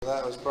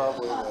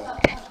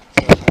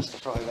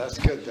That's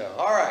good though.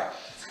 All right.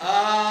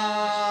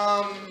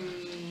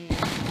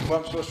 Well,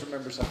 I'm supposed to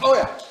remember something. Oh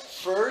yeah.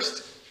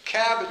 First,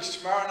 cabbage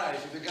tomorrow night.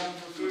 If you've begun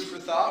for food for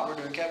thought, we're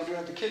doing cabbage. We're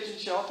doing at the kitchen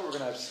shelter. We're going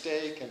to have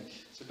steak, and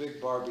it's a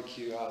big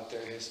barbecue out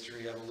there.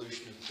 History,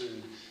 evolution of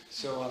food,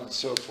 so on and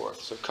so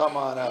forth. So come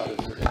on out if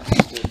you're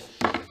interested.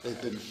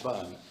 They've been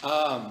fun.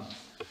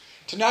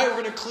 Tonight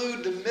we're going to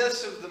include the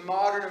myths of the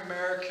modern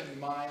American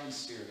mind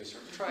series.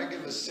 We're going to try to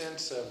give a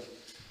sense of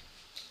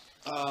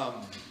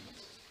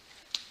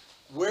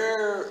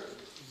where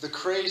the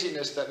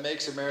craziness that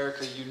makes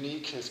America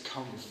unique has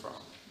come from.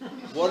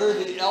 What are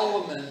the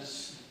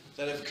elements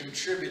that have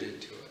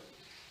contributed to it?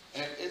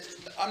 And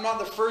I'm not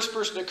the first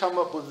person to come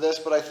up with this,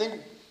 but I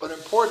think an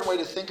important way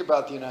to think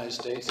about the United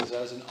States is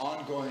as an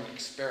ongoing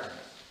experiment.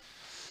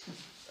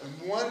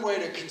 And one way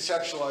to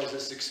conceptualize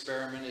this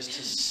experiment is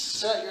to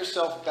set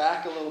yourself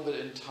back a little bit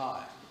in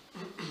time.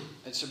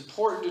 It's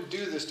important to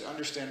do this to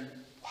understand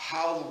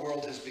how the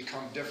world has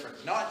become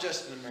different, not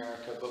just in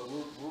America, but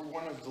we're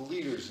one of the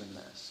leaders in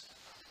this.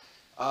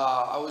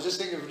 I was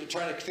just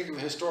trying to think of a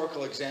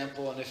historical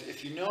example, and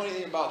if you know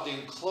anything about the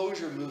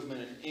enclosure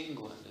movement in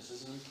England, this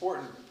is an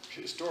important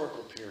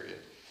historical period.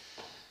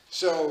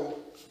 So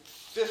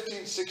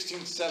 15th,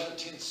 16th,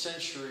 17th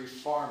century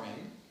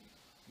farming,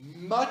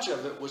 much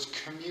of it was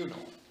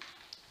communal.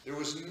 There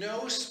was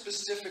no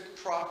specific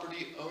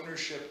property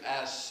ownership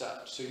as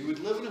such. So you would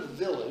live in a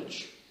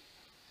village,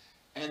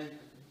 and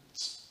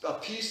a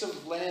piece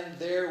of land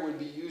there would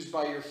be used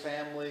by your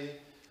family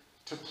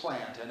to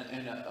plant.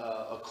 And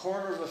a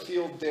corner of a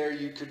field there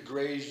you could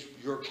graze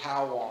your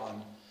cow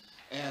on.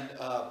 And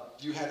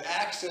you had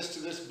access to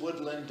this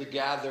woodland to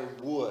gather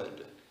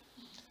wood.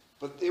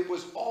 But it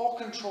was all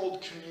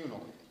controlled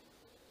communally.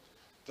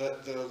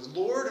 The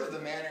lord of the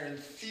manor, in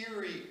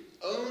theory,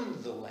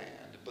 owned the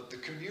land, but the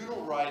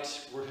communal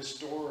rights were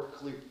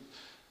historically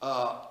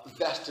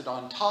vested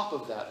on top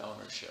of that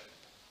ownership.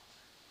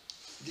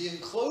 The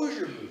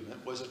enclosure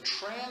movement was a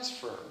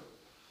transfer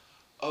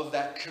of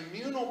that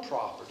communal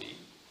property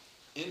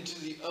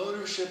into the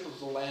ownership of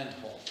the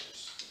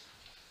landholders.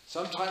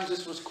 Sometimes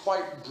this was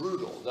quite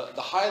brutal.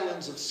 The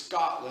Highlands of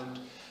Scotland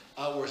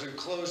was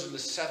enclosed in the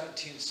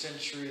 17th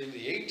century and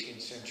the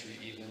 18th century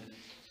even.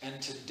 And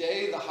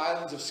today the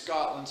Highlands of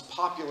Scotland's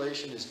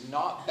population is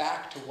not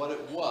back to what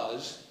it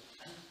was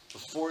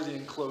before the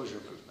enclosure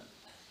movement.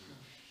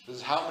 This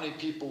is how many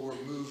people were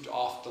moved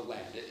off the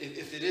land.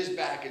 If it is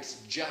back, it's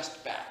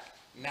just back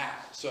now.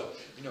 So,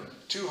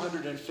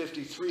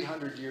 250,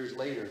 300 years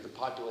later, the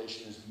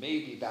population is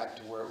maybe back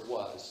to where it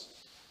was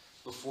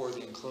before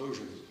the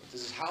enclosure movement.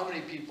 This is how many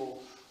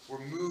people were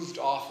moved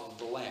off of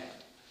the land.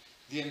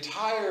 The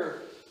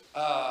entire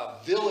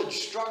village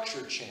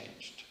structure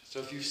changed. So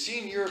if you've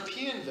seen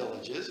European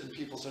villages, and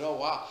people said, oh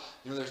wow,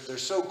 they're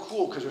so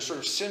cool because they're sort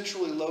of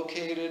centrally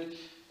located,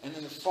 and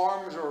then the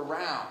farms are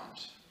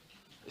around.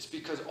 It's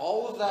because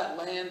all of that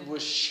land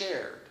was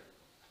shared.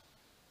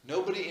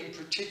 Nobody in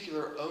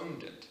particular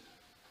owned it.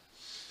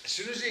 As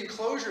soon as the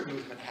enclosure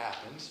movement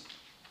happens,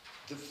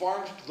 the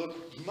farms look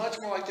much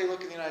more like they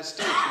look in the United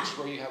States, which is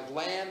where you have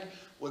land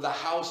with a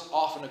house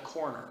off in a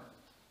corner.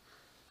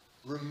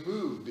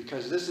 Removed,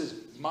 because this is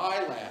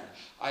my land.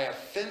 I have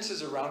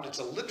fences around. It's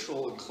a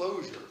literal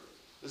enclosure.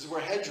 This is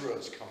where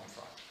hedgerows come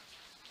from.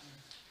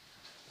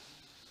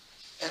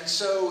 And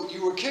so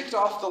you were kicked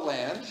off the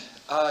land.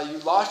 You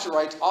lost your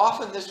rights.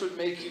 Often this would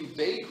make you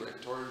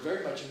vagrant or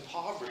very much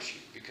impoverish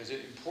you, because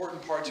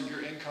important parts of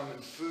your income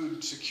and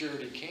food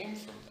security came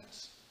from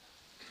this.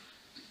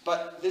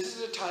 But this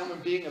is a time when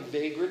being a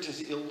vagrant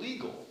is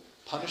illegal,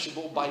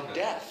 punishable by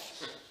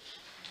death.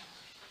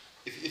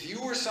 If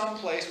you were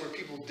someplace where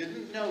people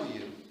didn't know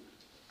you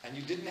and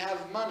you didn't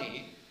have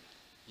money,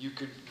 you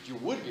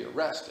would be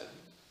arrested,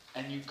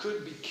 and you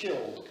could be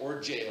killed or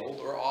jailed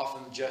or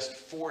often just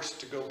forced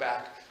to go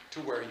back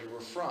to where you were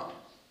from.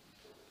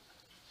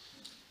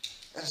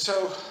 And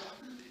so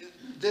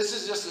this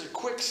is just a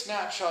quick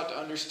snapshot to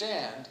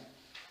understand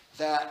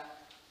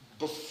that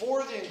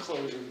before the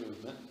enclosure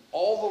movement,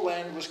 all the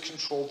land was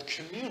controlled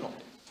communally.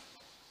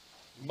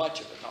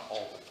 Much of it, not all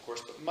of it, of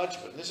course, but much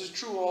of it. And this is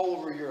true all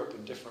over Europe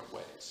in different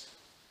ways.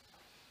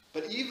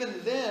 But even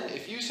then,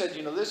 if you said,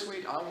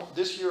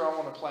 this year I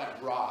want to plant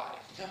rye.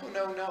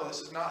 No,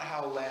 this is not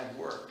how land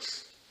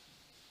works.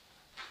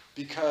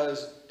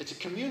 Because it's a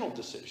communal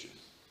decision.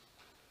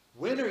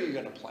 When are you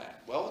going to plant?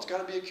 Well, it's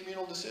got to be a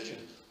communal decision.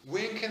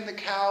 When can the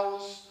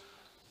cows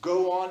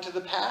go on to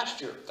the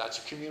pasture? That's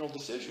a communal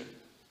decision.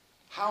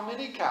 How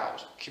many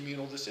cows?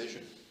 Communal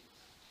decision.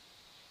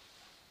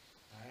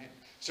 All right?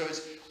 So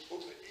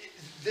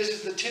this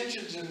is the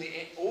tensions in the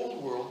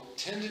old world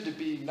tended to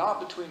be not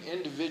between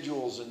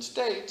individuals and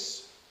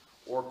states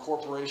or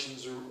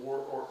corporations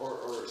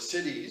or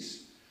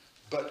cities,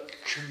 but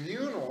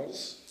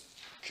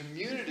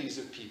communities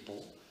of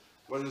people,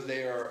 whether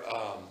they are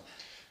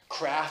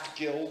craft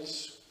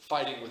guilds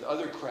fighting with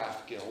other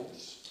craft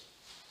guilds,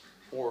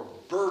 or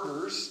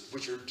burghers,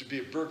 which are, to be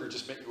a burgher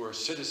just meant you were a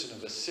citizen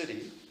of a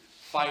city,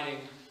 fighting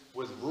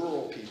with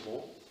rural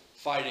people,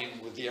 fighting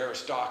with the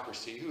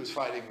aristocracy, who was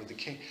fighting with the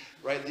king,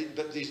 right?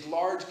 But these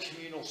large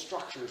communal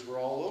structures were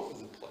all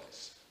over the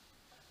place.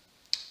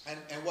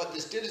 And what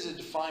this did is it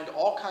defined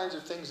all kinds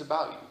of things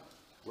about you.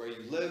 Where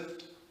you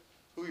lived,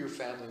 who your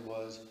family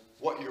was,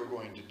 what you were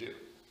going to do.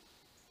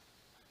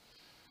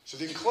 So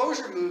the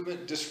enclosure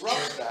movement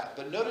disrupts that,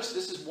 but notice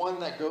this is one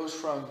that goes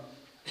from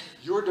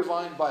you're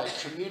defined by a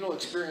communal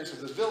experience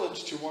of the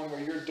village to one where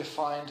you're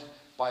defined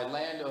by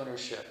land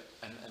ownership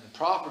and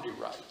property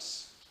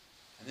rights.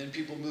 And then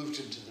people moved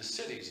into the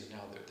cities, and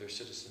now they're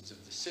citizens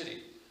of the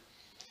city.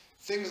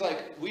 Things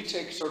like, we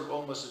take sort of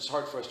almost, it's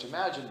hard for us to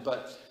imagine,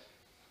 but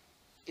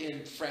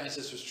in France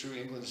this was true,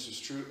 England this was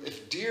true.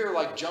 If deer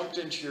like jumped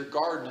into your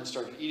garden and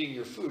started eating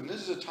your food, and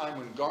this is a time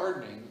when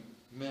gardening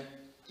meant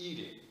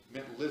eating,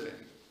 meant living.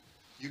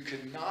 You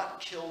could not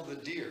kill the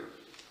deer,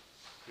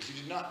 because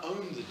you did not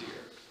own the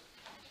deer.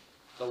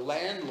 The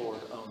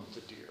landlord owned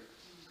the deer.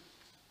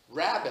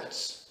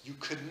 Rabbits, you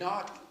could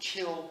not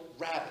kill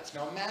rabbits.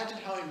 Now imagine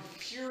how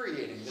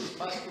infuriating this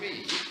must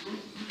be.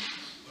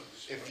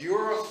 If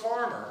you're a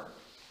farmer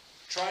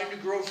trying to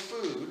grow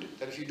food,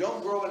 that if you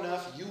don't grow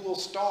enough, you will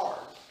starve.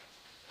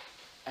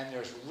 And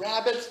there's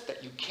rabbits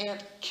that you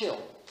can't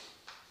kill.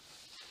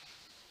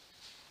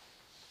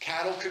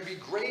 Cattle could be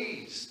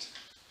grazed.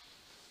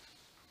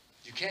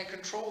 You can't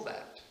control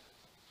that.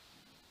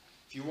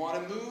 If you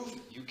want to move,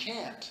 you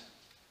can't.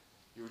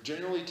 You're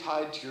generally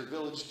tied to your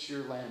village, to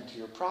your land, to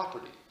your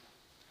property.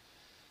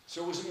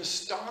 So it was an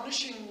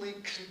astonishingly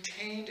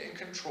contained and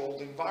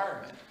controlled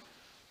environment.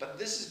 But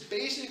this is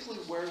basically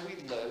where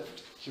we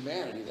lived,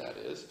 humanity that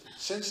is,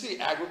 since the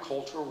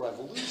agricultural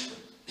revolution.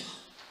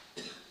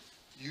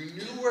 You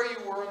knew where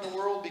you were in the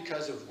world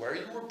because of where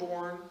you were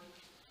born,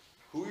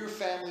 who your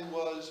family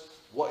was,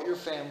 what your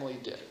family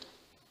did.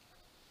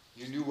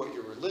 You knew what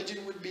your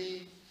religion would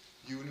be.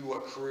 You knew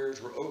what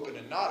careers were open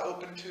and not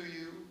open to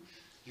you.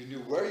 You knew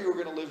where you were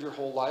going to live your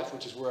whole life,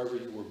 which is wherever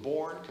you were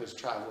born, because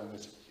traveling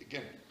was,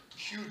 again,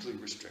 hugely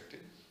restricted.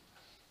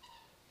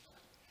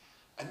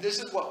 And this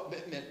is what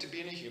it meant to be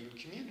in a human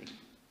community.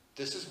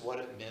 This is what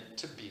it meant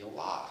to be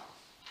alive.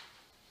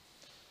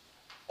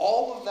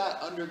 All of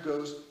that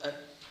undergoes an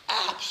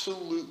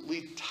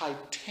absolutely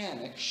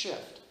titanic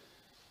shift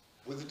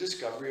with the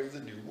discovery of the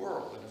New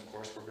World. And of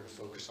course, we're going to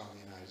focus on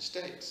the United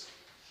States.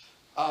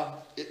 I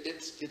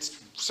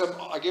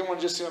again want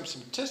to just some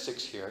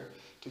statistics here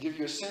to give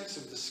you a sense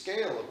of the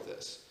scale of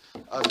this.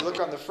 If you look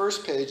on the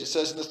first page, it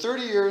says in the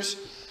 30 years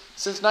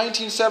since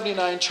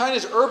 1979,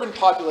 China's urban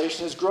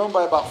population has grown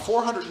by about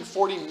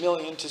 440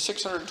 million to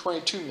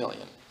 622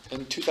 million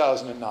in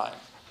 2009.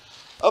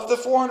 Of the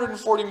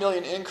 440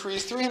 million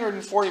increase,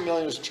 340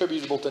 million is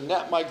attributable to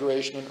net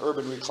migration and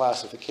urban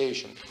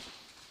reclassification.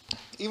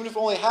 Even if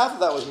only half of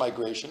that was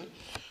migration,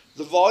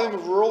 the volume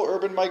of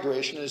rural-urban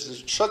migration in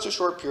such a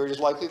short period is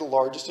likely the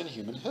largest in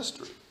human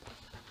history.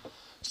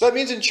 So that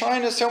means in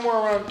China, somewhere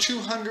around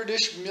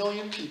 200-ish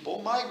million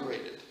people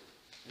migrated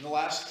in the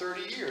last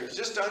 30 years.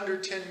 Just under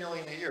 10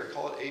 million a year.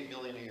 Call it 8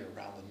 million a year,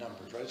 around the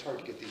numbers, right? It's hard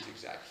to get these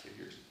exact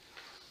figures.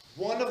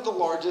 One of the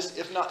largest,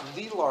 if not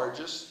the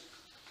largest,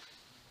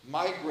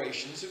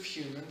 migrations of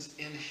humans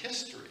in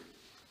history.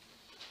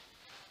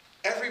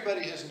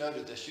 Everybody has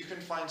noted this. You can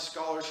find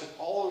scholarship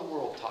all over the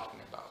world talking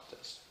about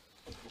this.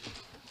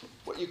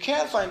 What you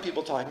can't find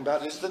people talking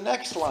about is the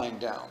next line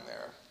down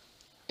there.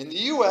 In the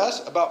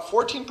US, about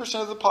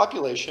 14% of the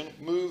population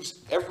moves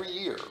every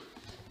year.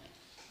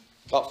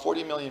 About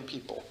 40 million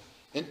people.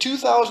 In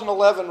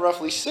 2011,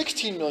 roughly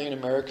 16 million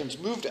Americans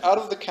moved out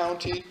of the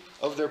county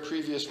of their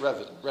previous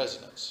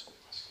residence.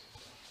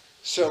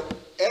 So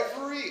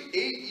every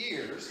 8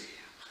 years,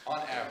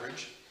 on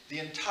average, the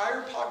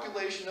entire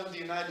population of the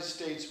United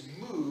States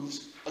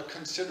moves a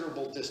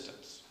considerable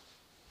distance.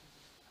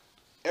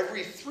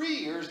 Every 3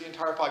 years, the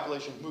entire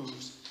population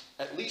moves,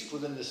 at least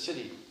within the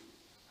city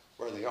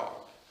where they are.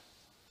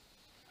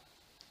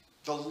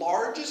 The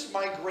largest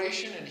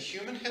migration in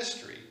human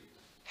history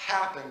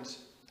happens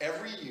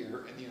every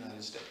year in the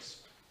United States.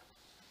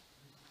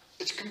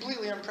 It's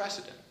completely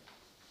unprecedented.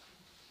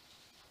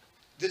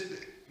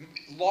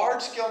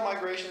 Large-scale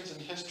migrations in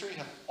history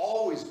have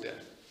always been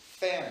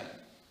famine,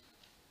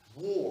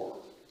 war,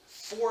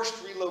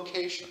 forced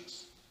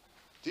relocations.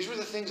 These were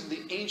the things that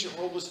the ancient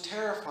world was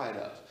terrified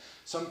of.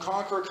 Some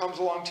conqueror comes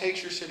along,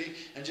 takes your city,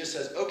 and just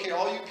says, okay,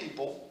 all you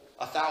people,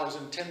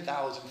 1,000,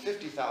 10,000,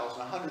 50,000,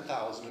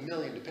 100,000, 1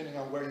 million, depending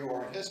on where you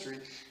are in history,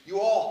 you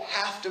all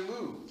have to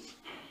move.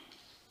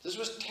 This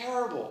was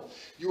terrible.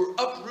 You were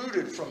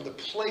uprooted from the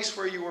place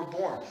where you were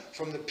born,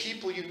 from the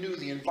people you knew,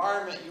 the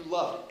environment you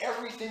loved.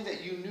 Everything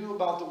that you knew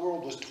about the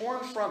world was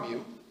torn from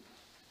you,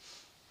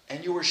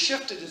 and you were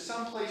shifted to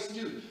someplace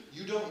new.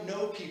 You don't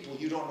know people.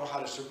 You don't know how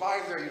to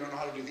survive there. You don't know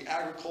how to do the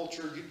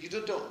agriculture. You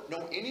don't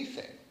know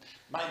anything.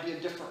 Might be a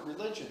different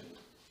religion,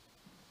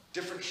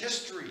 different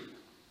history.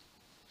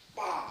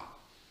 Bah,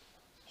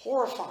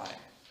 horrifying.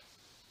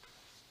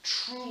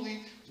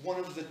 Truly one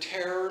of the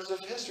terrors of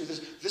history.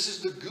 This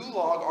is the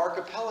Gulag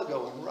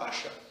Archipelago in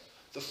Russia.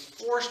 The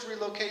forced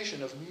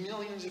relocation of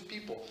millions of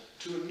people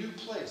to a new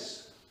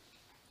place.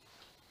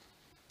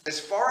 As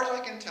far as I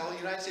can tell, the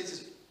United States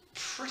is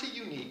pretty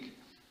unique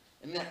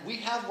in that we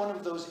have one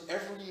of those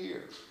every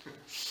year.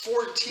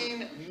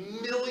 14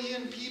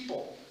 million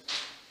people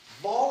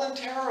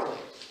voluntarily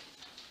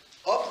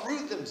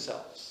uproot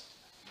themselves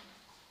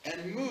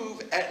and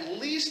move at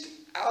least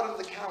out of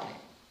the county.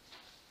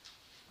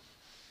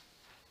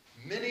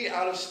 Many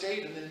out of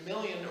state, and then a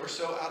million or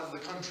so out of the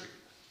country.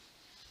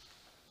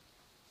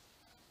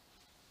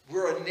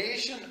 We're a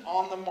nation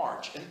on the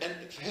march. And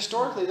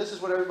historically, this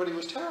is what everybody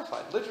was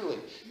terrified, literally.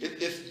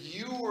 If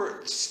you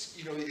were,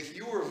 if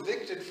you were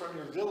evicted from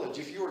your village,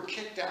 if you were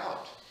kicked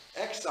out,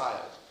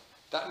 exiled,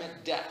 that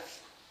meant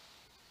death.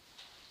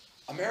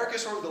 America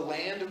is sort of the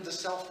land of the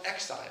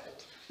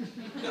self-exiled.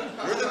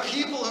 We're the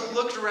people who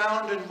looked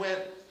around and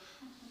went,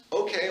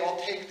 okay, I'll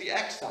take the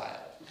exile.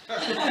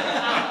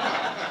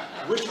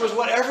 Which was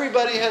what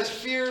everybody has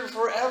feared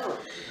forever.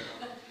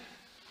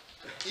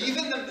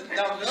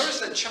 Now notice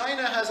that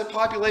China has a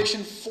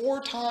population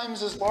 4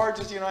 times as large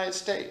as the United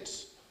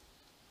States.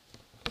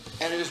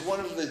 And it is one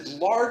of the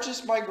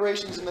largest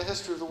migrations in the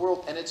history of the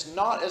world, and it's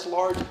not as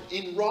large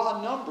in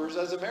raw numbers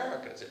as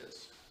America's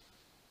is.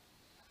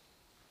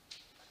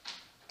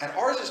 And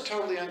ours is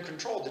totally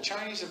uncontrolled. The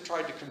Chinese have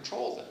tried to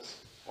control this.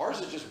 Ours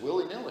is just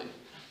willy-nilly.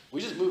 We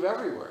just move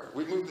everywhere.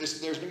 We move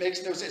this, it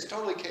makes no sense. It's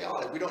totally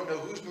chaotic. We don't know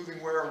who's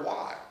moving where or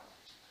why.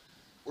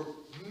 We're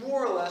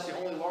more or less the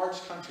only large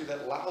country that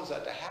allows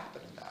that to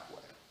happen in that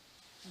way.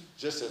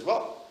 Just says,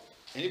 well,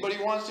 anybody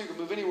who wants to can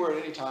move anywhere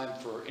at any time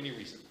for any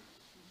reason.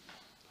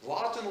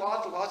 Lots and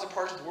lots of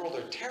parts of the world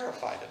are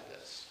terrified of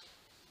this.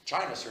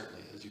 China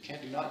certainly is. You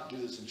not do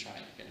this in China.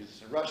 You can't do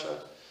this in Russia.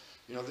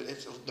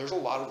 There's a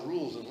lot of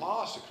rules and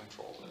laws to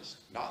control this.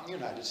 Not in the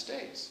United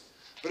States.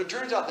 But it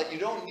turns out that you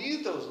don't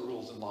need those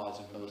rules and laws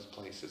in most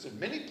places, in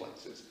many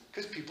places,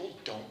 because people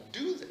don't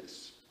do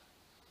this.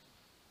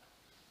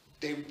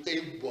 They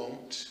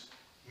won't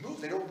move.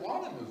 They don't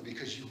want to move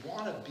because you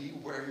want to be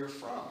where you're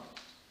from,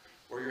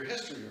 where your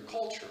history, your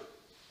culture,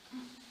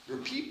 your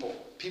people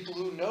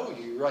who know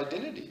you, your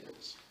identity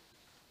is.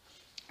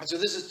 And so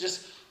this is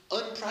just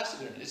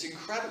unprecedented. It's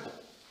incredible.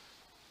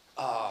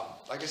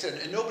 Like I said,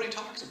 and nobody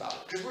talks about it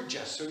because we're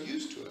just so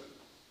used to it.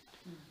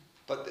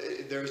 But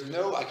there's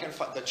no, I can't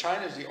find,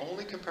 China is the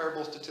only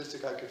comparable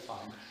statistic I could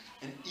find.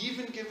 And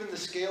even given the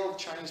scale of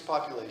Chinese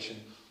population,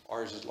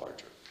 ours is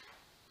larger.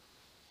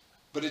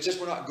 But it's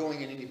just we're not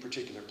going in any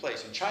particular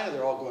place. In China,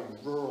 they're all going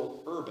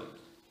rural, urban,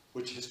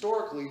 which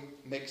historically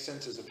makes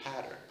sense as a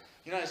pattern.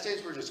 In the United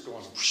States, we're just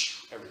going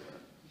whoosh, everywhere.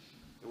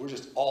 We're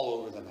just all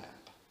over the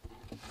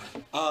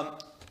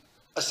map.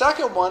 A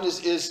second one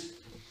is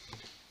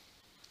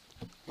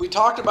we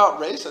talked about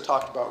race. I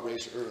talked about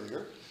race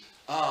earlier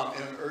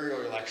in an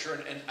earlier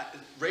lecture. And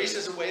race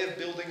is a way of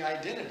building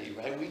identity,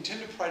 right? We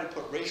tend to try to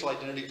put racial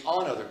identity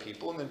on other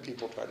people, and then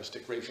people try to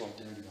stick racial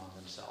identity on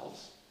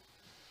themselves.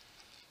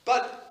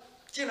 But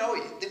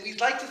we'd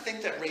like to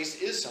think that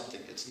race is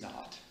something. It's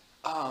not.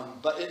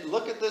 But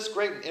look at this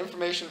great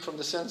information from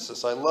the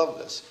census. I love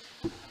this.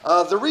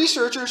 The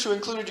researchers, who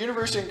included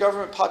university and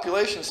government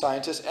population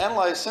scientists,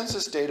 analyzed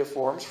census data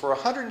forms for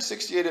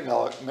 168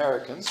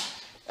 Americans,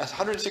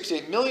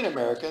 168 million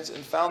Americans,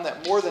 and found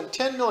that more than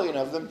 10 million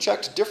of them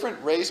checked different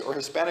race or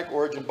Hispanic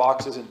origin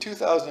boxes in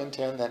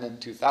 2010 than in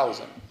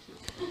 2000.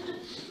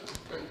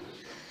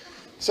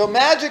 So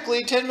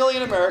magically, 10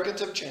 million Americans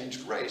have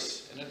changed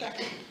race in a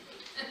decade.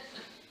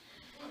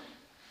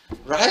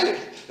 Right?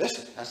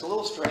 That's a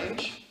little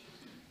strange.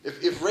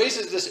 If race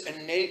is this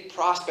innate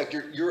prospect,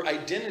 your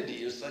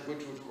identity is like,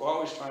 which we're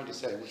always trying to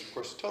say, which of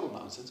course is total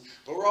nonsense,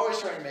 but we're always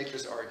trying to make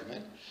this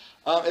argument.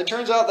 It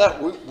turns out that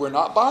we're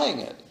not buying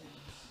it.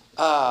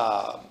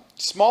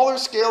 Smaller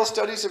scale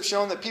studies have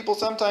shown that people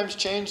sometimes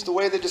change the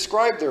way they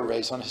describe their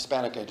race on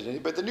Hispanic identity,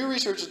 but the new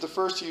research is the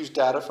first to use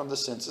data from the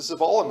census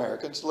of all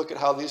Americans to look at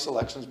how these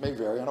selections may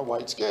vary on a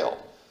wide scale.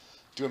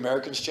 Do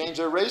Americans change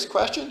their race?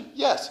 Question?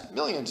 Yes,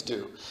 millions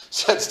do,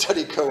 said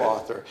study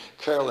co-author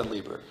Carolyn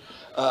Lieber.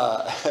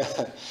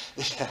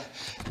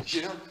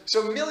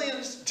 So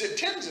millions, to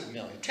tens of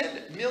millions,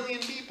 10 million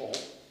people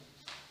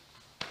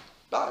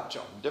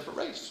shown different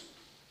race.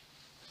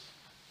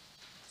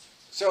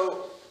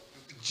 So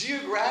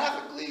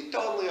geographically,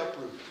 totally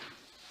uprooted.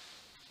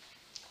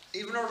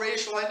 Even our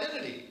racial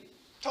identity,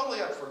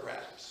 totally up for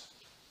grabs.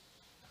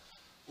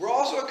 We're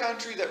also a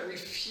country that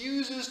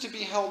refuses to be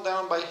held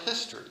down by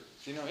history.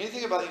 If you know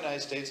anything about the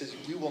United States, is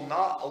we will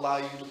not allow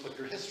you to put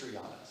your history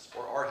on us,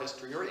 or our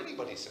history, or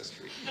anybody's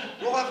history.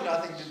 We'll have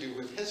nothing to do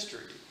with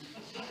history.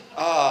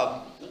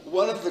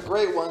 One of the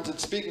great ones, and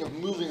speaking of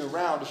moving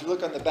around, if you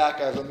look on the back,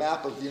 I have a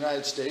map of the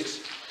United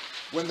States.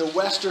 When the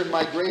Western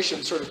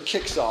migration sort of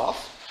kicks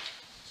off,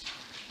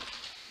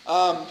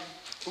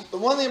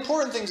 one of the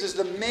important things is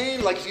the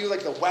main, like if you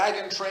like the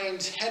wagon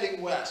trains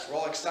heading west, we're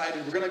all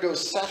excited, we're going to go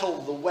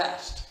settle the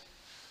West.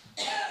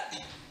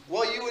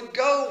 Well, you would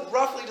go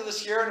roughly to the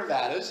Sierra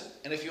Nevadas,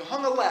 and if you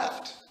hung a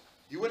left,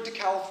 you went to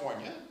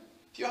California.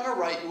 If you hung a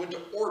right, you went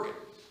to Oregon.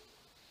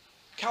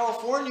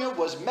 California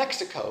was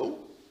Mexico,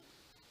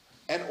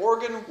 and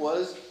Oregon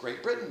was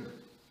Great Britain.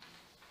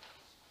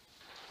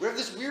 We have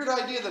this weird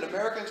idea that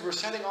Americans were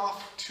setting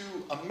off to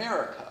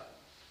America.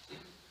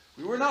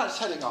 We were not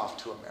setting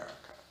off to America.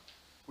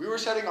 We were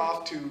setting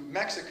off to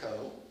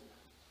Mexico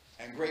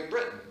and Great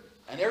Britain.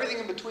 And everything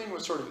in between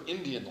was sort of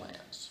Indian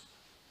lands.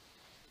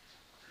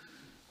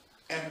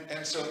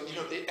 And so,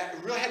 it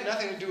really had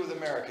nothing to do with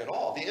America at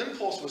all. The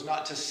impulse was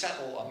not to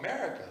settle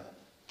America.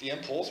 The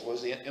impulse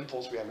was the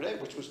impulse we have today,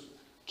 which was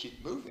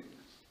keep moving.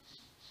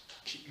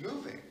 Keep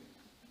moving.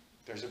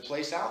 There's a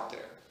place out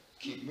there.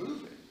 Keep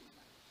moving.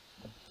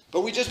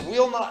 But we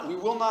will not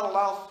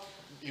allow,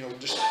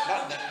 just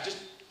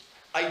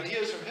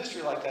ideas from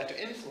history like that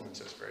to influence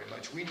us very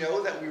much. We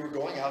know that we were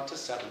going out to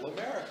settle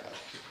America,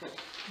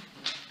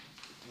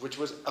 which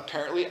was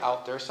apparently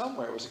out there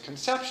somewhere. It was a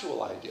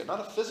conceptual idea, not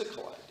a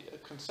physical idea, a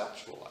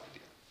conceptual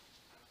idea.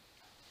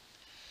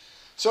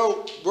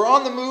 So we're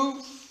on the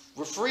move.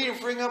 We're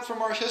freeing up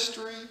from our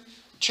history,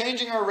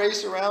 changing our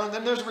race around. And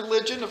then there's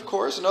religion, of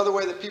course, another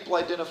way that people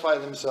identify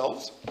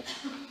themselves.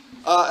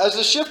 As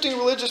the shifting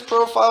religious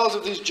profiles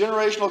of these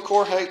generational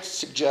cohorts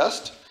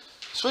suggest,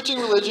 switching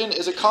religion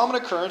is a common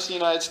occurrence in the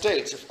United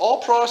States. If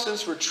all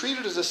Protestants were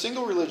treated as a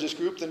single religious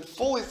group, then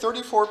fully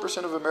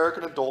 34% of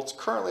American adults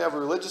currently have a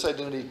religious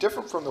identity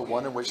different from the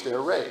one in which they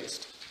are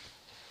raised.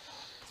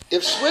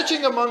 If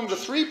switching among the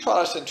three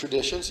Protestant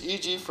traditions,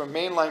 e.g. from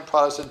mainline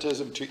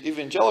Protestantism to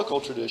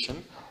evangelical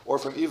tradition, or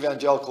from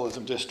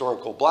evangelicalism to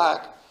historical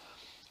black,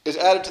 is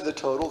added to the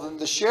total, then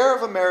the share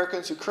of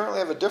Americans who currently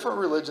have a different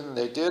religion than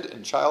they did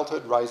in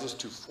childhood rises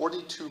to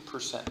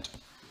 42%.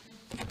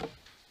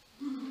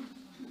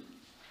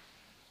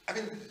 I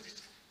mean,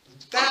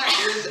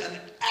 that is an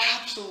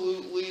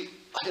absolutely,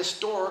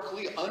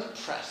 historically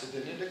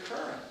unprecedented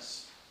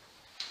occurrence.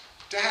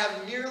 To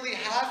have nearly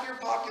half your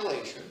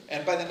population,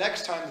 and by the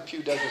next time the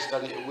Pew does a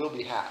study, it will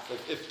be half,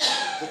 if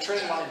the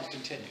trend lines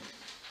continue,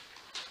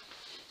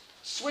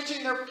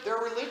 switching their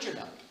religion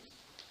up.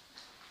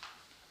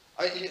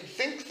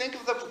 Think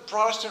of the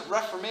Protestant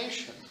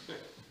Reformation. It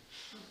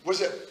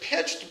was a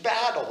pitched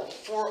battle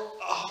for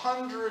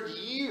 100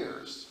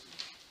 years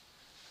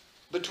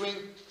between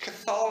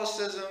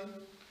Catholicism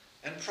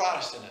and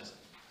Protestantism.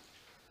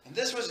 And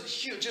this was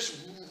huge, just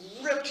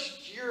ripped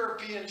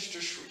Europe to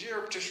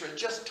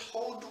shreds, just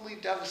totally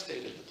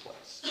devastated the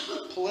place.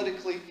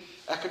 Politically,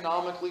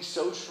 economically,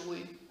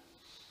 socially.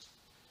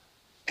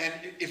 And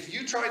if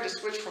you tried to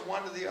switch from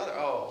one to the other,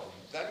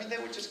 they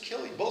would just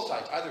kill you. Both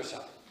sides, either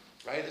side.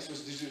 Right?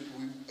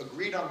 We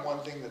agreed on one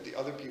thing, that the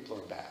other people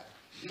are bad.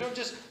 You don't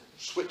just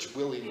switch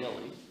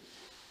willy-nilly.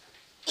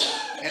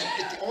 And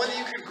the only thing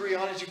you could agree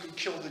on is you could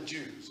kill the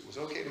Jews. It was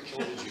okay to kill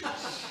the Jews.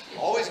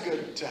 Always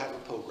good to have a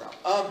pogrom.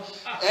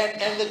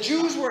 And the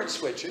Jews weren't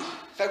switching. In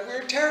fact, we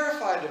were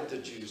terrified of the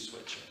Jews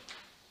switching.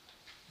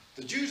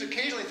 The Jews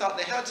occasionally thought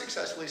they had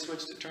successfully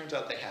switched. It turns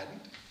out they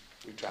hadn't.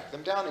 We tracked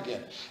them down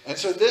again. And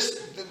so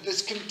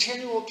this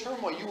continual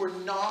turmoil, you were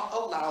not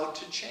allowed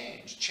to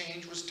change.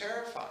 Change was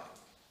terrifying.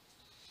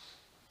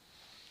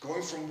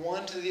 Going from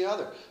one to the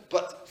other.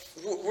 But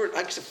we're,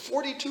 like I said,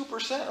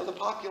 42% of the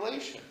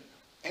population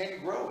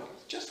and growing.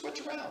 Just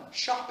switch around.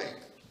 Shopping.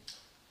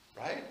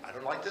 Right? I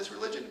don't like this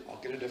religion. I'll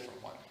get a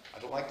different one. I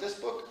don't like this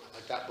book. I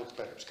like that book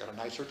better. It's got a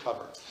nicer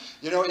cover.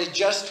 It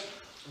just,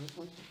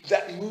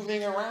 that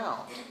moving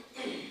around.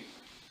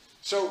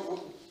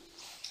 So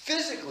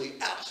physically,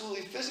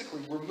 absolutely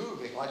physically, we're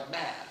moving like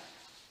mad.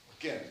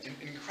 Again, in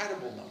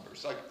incredible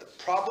numbers. Like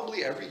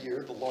probably every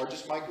year, the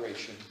largest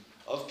migration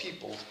of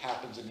peoples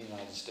happens in the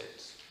United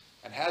States,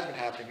 and has been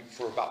happening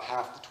for about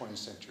half the 20th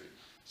century,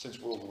 since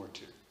World War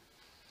II.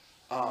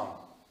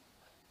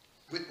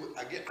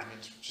 Again,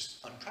 it's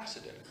just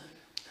unprecedented.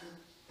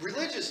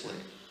 Religiously,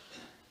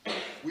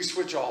 we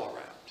switch all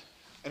around.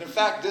 And in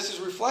fact, this is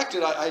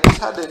reflected, I just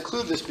had to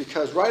include this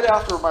because right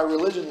after my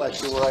religion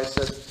lecture where I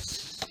said,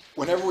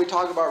 whenever we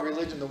talk about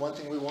religion, the one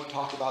thing we won't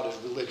talk about is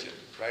religion,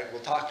 right?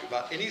 We'll talk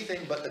about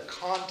anything but the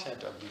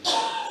content of religion.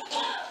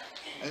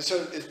 And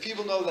so if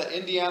people know that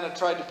Indiana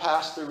tried to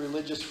pass the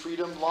religious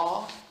freedom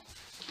law,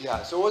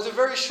 so it was a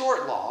very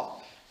short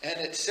law, and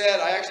it said,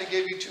 I actually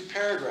gave you 2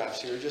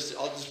 paragraphs here,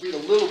 I'll just read a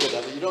little bit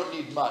of it. You don't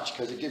need much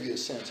because it gives you a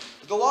sense.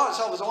 But the law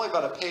itself is only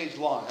about a page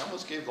long. I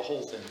almost gave the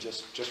whole thing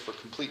just for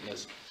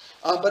completeness.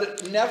 But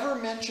it never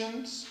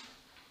mentions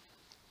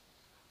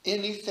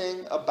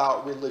anything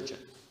about religion.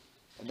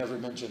 It never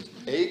mentions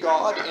a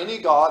god, any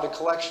god, a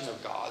collection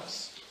of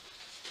gods.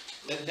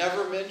 It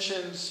never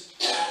mentions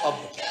a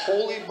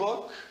holy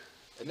book.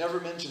 It never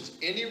mentions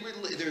any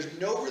religion. There's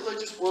no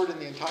religious word in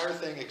the entire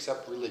thing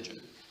except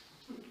religion.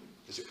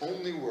 It's the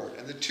only word.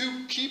 And the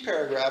 2 key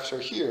paragraphs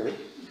are here.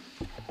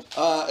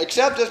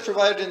 Except as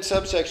provided in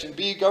subsection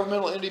B,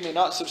 governmental entity may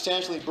not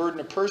substantially burden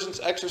a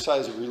person's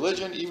exercise of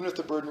religion, even if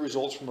the burden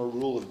results from a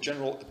rule of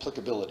general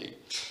applicability.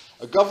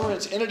 A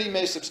government's entity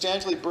may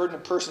substantially burden a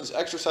person's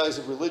exercise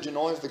of religion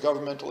only if the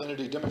governmental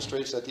entity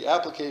demonstrates that the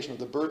application of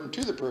the burden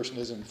to the person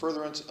is in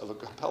furtherance of a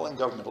compelling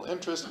governmental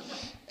interest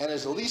and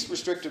is the least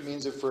restrictive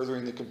means of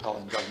furthering the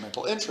compelling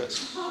governmental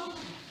interest.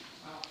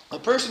 A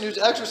person whose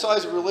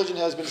exercise of religion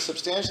has been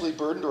substantially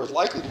burdened or is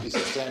likely to be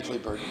substantially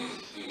burdened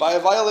by a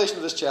violation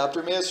of this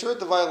chapter may assert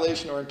the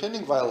violation or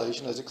impending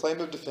violation as a claim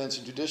of defense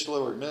in judicial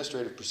or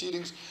administrative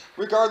proceedings,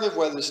 regardless of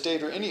whether the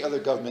state or any other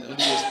government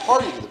entity is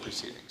party to the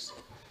proceedings.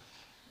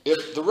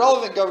 If the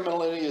relevant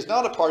governmental entity is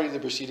not a party to the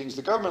proceedings,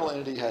 the governmental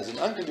entity has an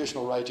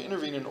unconditional right to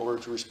intervene in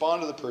order to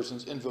respond to the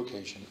person's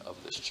invocation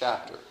of this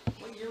chapter.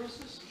 What year was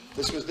this?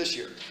 This was this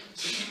year.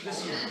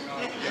 This year.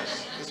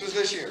 Yes, this was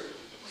this year.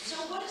 So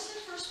what does the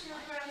first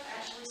paragraph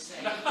actually say?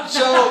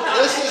 So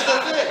this is the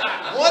thing.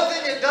 One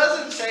thing it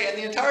doesn't say in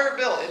the entire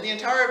bill,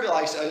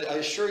 I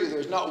assure you,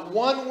 there's not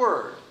one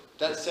word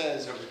that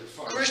says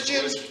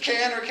Christians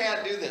can or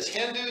can't do this.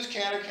 Hindus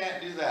can or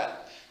can't do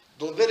that.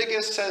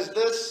 Leviticus says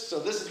this, so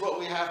this is what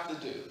we have to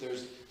do.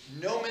 There's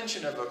no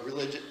mention of a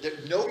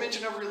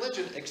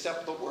religion,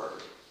 except the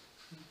word.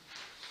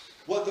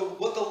 What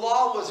the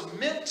law was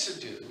meant to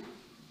do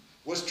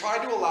was try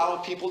to allow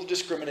people to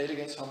discriminate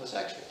against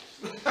homosexuals.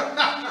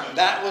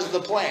 That was the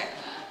plan.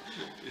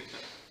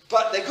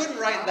 But they couldn't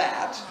write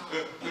that.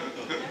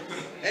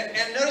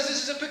 And notice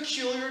this is a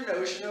peculiar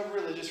notion of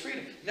religious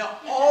freedom. Now,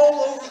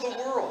 all over the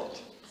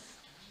world,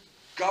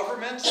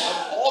 governments of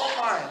all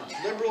kinds,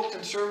 liberal,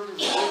 conservative,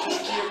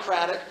 religious,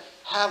 theocratic,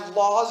 have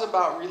laws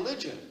about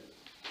religion.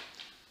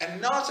 And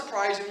not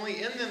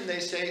surprisingly, in them they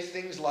say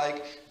things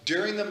like,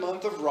 during the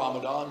month of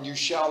Ramadan, you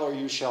shall or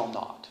you shall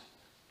not.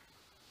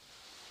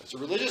 It's a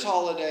religious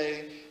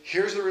holiday.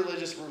 Here's the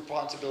religious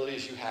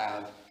responsibilities you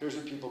have. Here's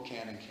what people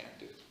can and can't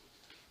do.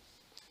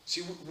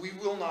 See, we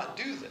will not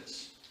do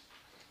this.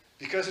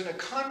 Because in a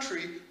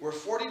country where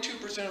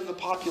 42% of the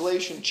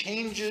population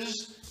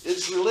changes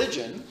its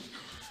religion,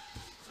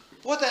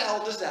 what the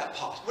hell does that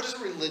possibly? What does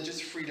a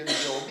religious freedom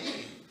bill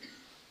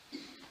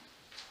mean?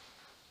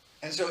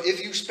 And so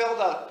if you spelled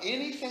out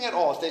anything at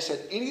all, if they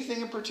said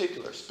anything in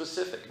particular,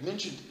 specific,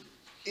 mentioned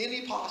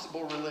any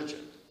possible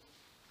religion,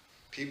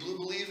 people who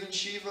believe in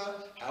Shiva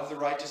have the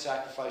right to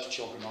sacrifice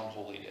children on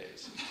holy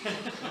days.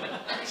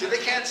 See, they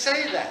can't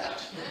say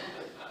that.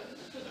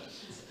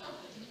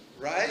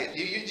 Right?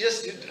 You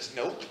just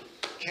nope,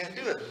 can't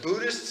do it.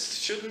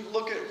 Buddhists shouldn't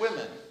look at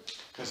women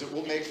because it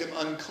will make them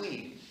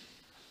unclean.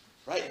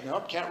 Right?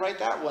 Nope, can't write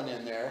that one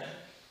in there.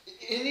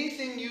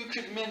 Anything you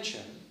could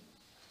mention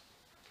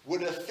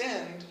would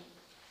offend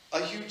a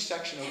huge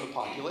section of the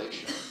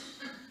population.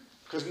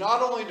 Because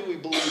not only do we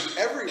believe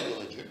every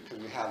religion,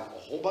 because we have a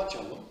whole bunch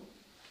of them,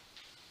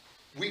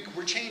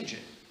 we're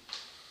changing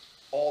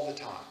all the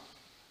time.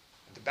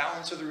 The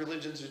balance of the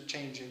religions is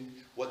changing.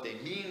 What they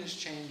mean is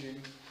changing.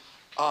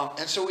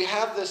 And so we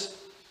have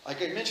this,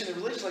 like I mentioned, the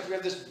religious, like we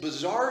have this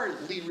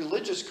bizarrely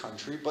religious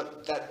country,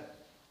 but that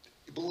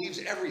believes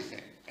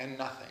everything and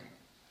nothing.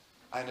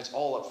 And it's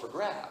all up for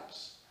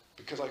grabs.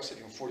 Because like I said,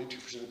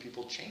 42% of the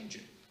people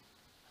changing.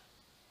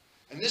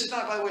 And this is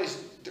not, by the way,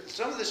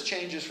 some of this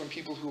changes from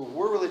people who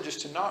were religious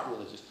to not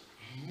religious.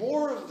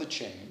 More of the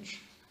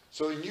change,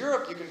 so in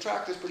Europe, you can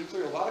track this pretty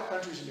clearly. A lot of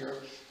countries in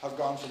Europe have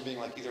gone from being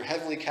like either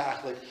heavily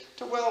Catholic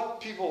to, well,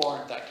 people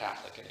aren't that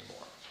Catholic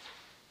anymore.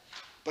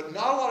 But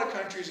not a lot of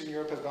countries in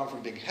Europe have gone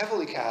from being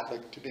heavily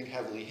Catholic to being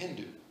heavily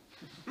Hindu.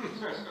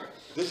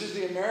 This is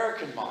the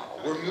American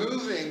model. We're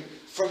moving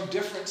from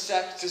different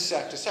sect to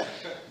sect to sect.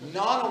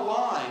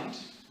 Non-aligned,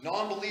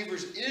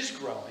 non-believers is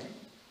growing,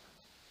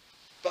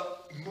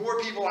 but more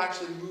people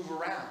actually move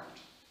around.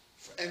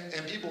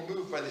 And people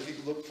move, if you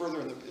look further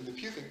in the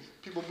Pew thing,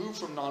 people move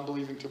from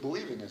non-believing to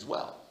believing as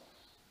well.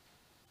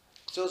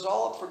 So it's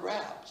all up for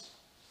grabs.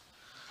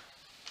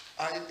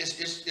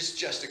 It's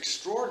just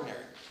extraordinary.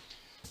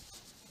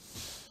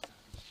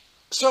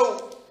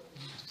 So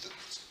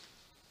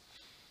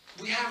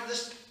we have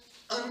this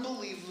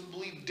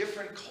unbelievably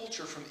different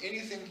culture from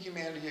anything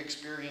humanity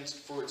experienced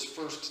for its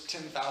first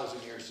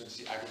 10,000 years since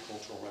the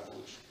agricultural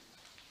revolution.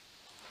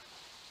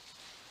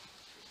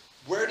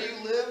 Where do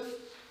you live?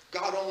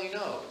 God only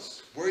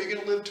knows. Where are you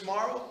going to live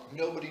tomorrow?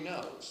 Nobody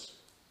knows.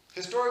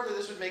 Historically,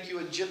 this would make you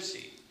a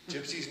gypsy.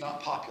 Gypsy's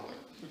not popular.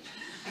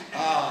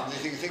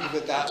 You can think of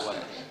it that way.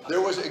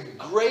 There was a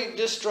great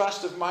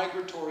distrust of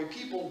migratory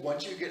people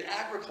once you get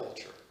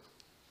agriculture.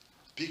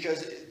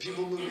 Because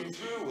people moving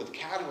through with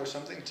cattle or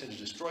something tend to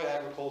destroy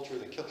agriculture,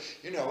 they kill.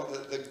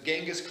 The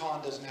Genghis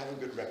Khan doesn't have a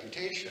good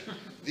reputation.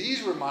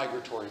 These were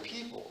migratory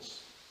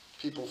peoples.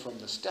 People from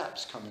the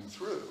steppes coming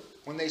through.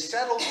 When they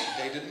settled,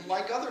 they didn't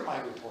like other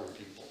migratory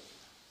people.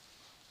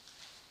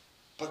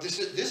 But this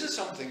is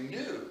something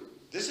new.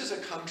 This is a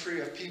country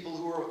of people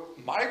who are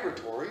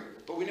migratory,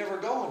 but we never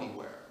go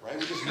anywhere, right?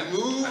 We just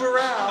move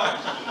around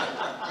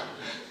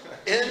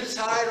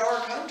inside our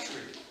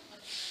country.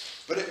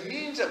 But it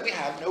means that we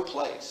have no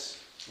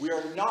place. We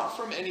are not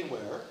from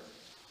anywhere,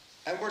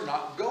 and we're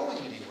not going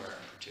anywhere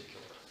in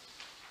particular.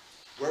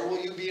 Where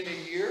will you be in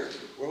a year?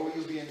 Where will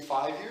you be in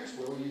 5 years?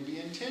 Where will you be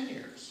in 10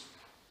 years?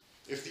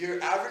 If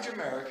you're average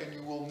American,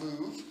 you will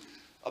move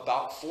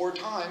about 4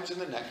 times in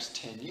the next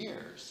 10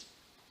 years.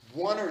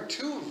 1 or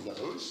 2 of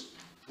those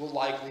will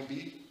likely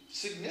be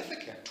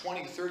significant,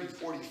 20, 30,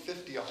 40,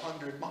 50,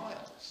 100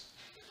 miles.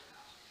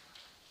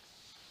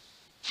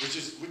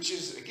 Which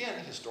is, again,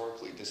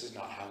 historically, this is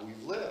not how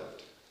we've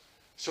lived.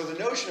 So the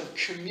notion of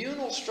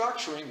communal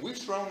structuring, we've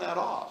thrown that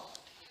off.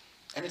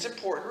 And it's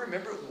important to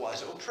remember it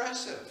was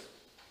oppressive.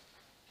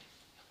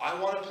 I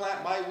want to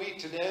plant my wheat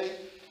today.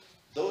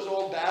 Those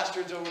old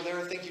bastards over there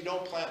think you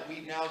don't plant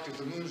wheat now because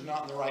the moon's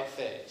not in the right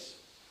phase.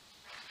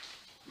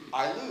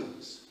 I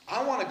lose.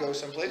 I want to go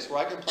someplace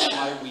where I can plant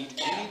my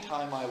wheat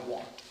anytime I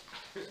want.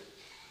 The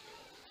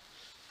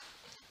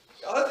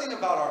other thing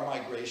about our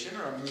migration,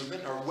 or our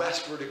movement, or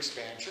westward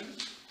expansion,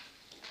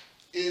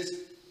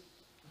 is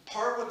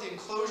part of what the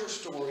enclosure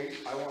story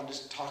I wanted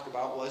to talk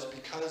about was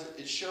because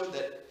it showed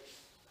that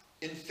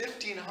in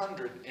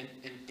 1500 in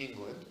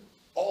England,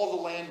 all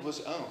the land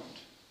was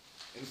owned.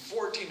 In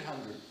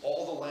 1400,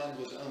 all the land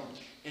was owned.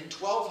 In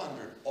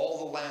 1200, all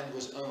the land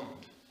was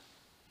owned.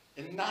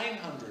 In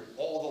 900,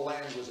 all the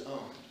land was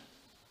owned.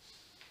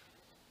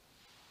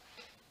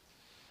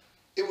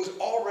 It was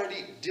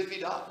already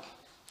divvied up.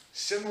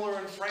 Similar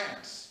in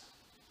France,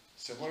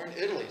 similar in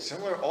Italy,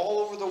 similar all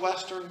over the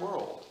Western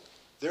world.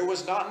 There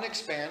was not an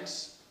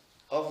expanse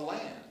of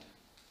land.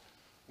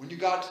 When you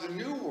got to the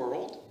New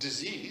World,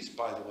 disease,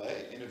 by the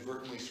way,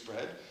 inadvertently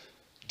spread,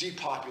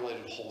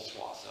 depopulated whole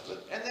swaths of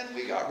it, and then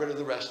we got rid of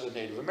the rest of the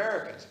Native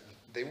Americans.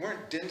 They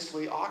weren't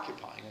densely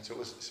occupying, and so it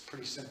was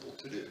pretty simple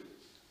to do.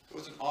 It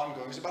was an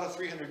ongoing, it was about a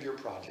 300-year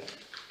project.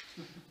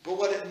 But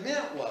what it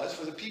meant was,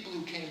 for the people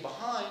who came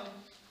behind,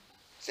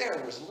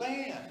 there was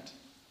land.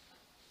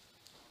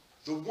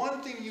 The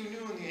one thing you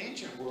knew in the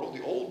ancient world,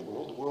 the old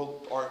world, the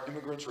world our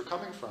immigrants were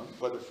coming from,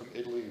 whether from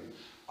Italy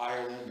or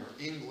Ireland or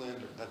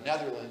England or the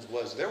Netherlands,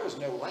 was there was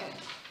no land.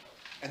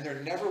 And there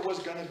never was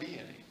going to be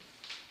any.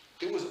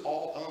 It was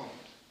all owned.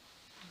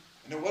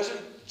 And it wasn't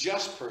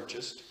just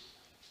purchased.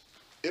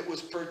 It was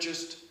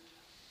purchased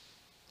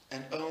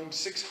and owned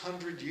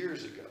 600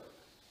 years ago.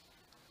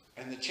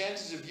 And the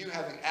chances of you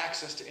having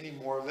access to any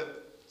more of it,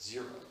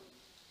 0.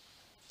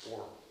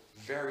 Or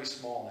very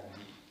small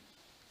indeed.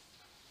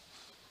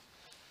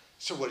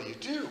 So what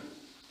do?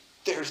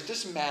 There's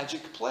this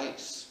magic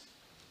place.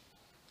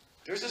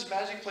 There's this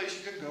magic place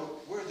you can go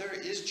where there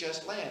is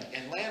just land.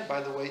 And land,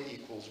 by the way,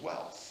 equals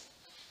wealth.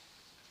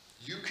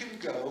 You can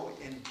go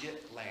and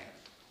get land.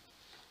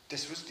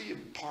 This was the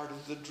part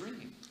of the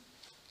dream.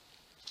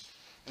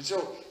 And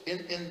so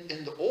in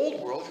the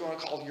old world, if you want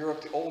to call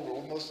Europe the old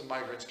world, most of the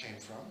migrants came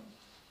from,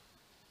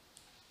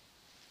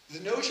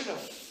 the notion of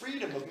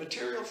freedom, of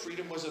material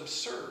freedom, was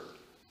absurd.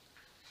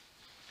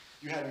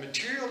 You had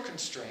material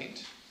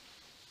constraint,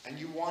 and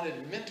you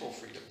wanted mental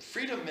freedom.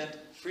 Freedom meant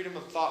freedom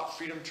of thought,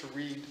 freedom to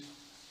read,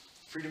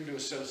 freedom to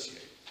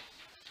associate.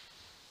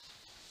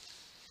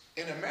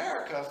 In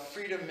America,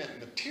 freedom meant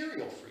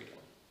material freedom.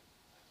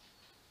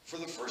 For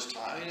the first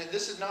time, and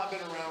this has not been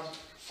around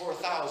for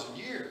 1,000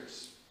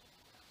 years.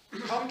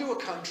 Come to a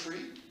country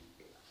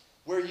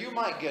where you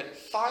might get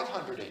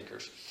 500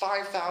 acres,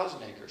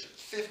 5,000 acres,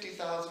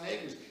 50,000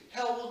 acres.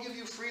 Hell, we'll give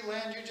you free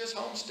land, you just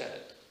homestead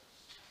it.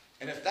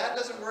 And if that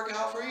doesn't work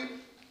out for you,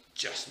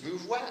 just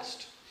move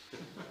west.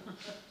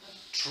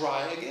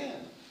 Try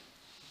again.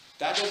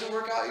 That doesn't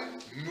work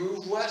out, you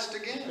move west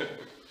again.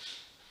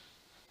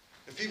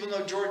 If people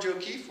know George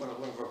O'Keeffe, one of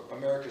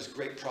America's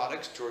great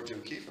products, George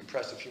O'Keeffe,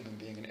 impressive human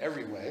being in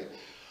every way,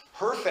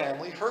 her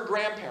family, her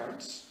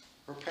grandparents,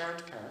 her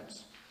parents'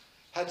 parents,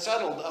 had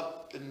settled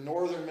up in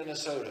northern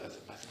Minnesota.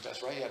 I think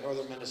that's right, yeah,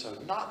 northern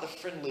Minnesota. Not the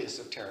friendliest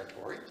of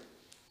territory,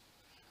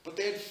 but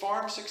they had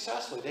farmed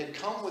successfully. They had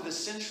come with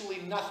essentially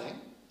nothing,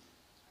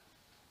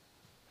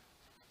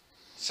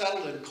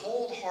 settled in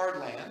cold, hard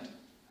land.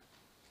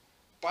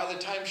 By the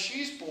time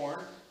she's born,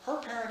 her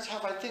parents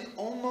have, I think,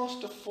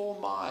 almost a full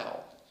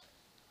mile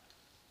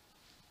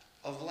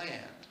of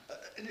land.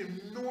 An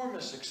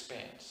enormous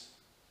expanse,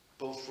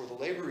 both for the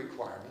labor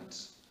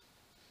requirements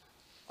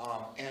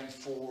and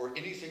for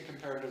anything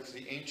comparative to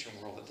the ancient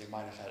world that they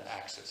might have had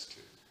access to.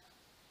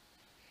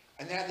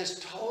 And they had this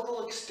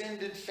total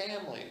extended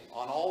family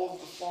on all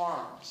of the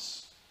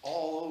farms,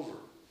 all over.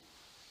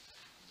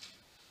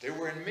 They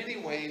were in many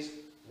ways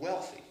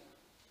wealthy.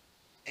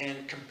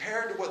 And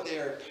compared to what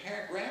their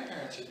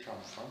grandparents had come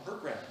from,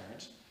 her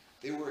grandparents,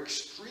 they were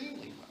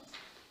extremely wealthy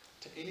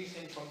to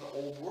anything from the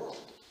old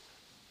world.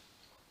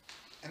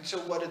 And so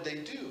what did they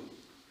do?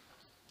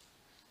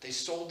 They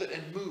sold it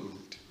and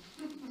moved.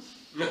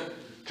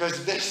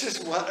 Because this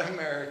is what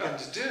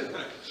Americans do.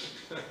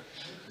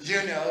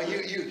 You know,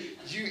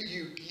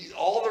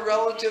 all the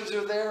relatives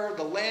are there,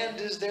 the land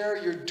is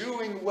there, you're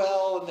doing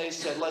well, and they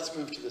said, let's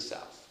move to the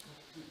south.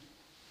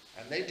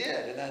 And they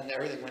did, and then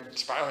everything went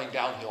spiraling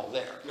downhill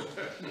there.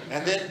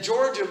 And then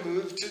Georgia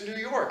moved to New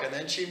York, and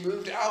then she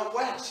moved out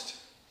west.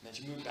 And then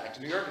she moved back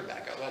to New York and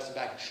back out west and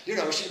back. You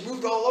know, she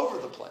moved all over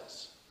the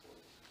place.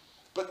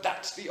 But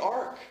that's the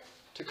arc.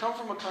 To come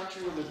from a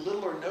country with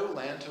little or no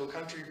land to a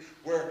country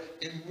where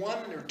in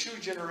 1 or 2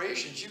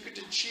 generations you could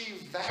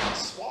achieve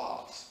vast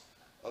swaths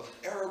of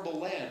arable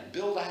land,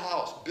 build a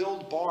house,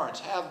 build barns,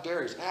 have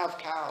berries, have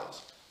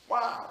cows.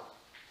 Wow.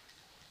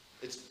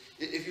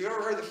 If you've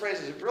ever heard the phrase,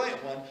 it's a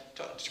brilliant one.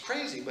 It's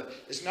crazy, but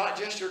it's not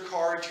just your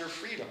car, it's your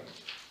freedom.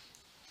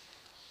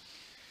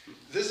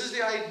 This is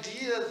the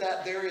idea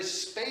that there is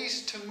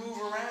space to move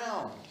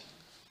around.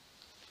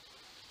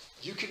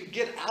 You can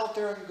get out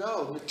there and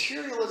go.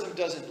 Materialism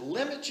doesn't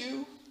limit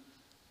you.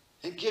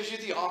 It gives you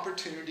the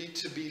opportunity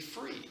to be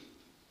free.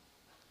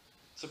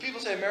 So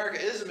people say America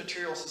is a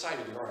material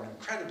society. We are an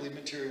incredibly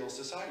material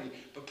society.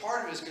 But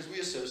part of it is because we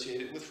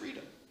associate it with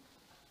freedom.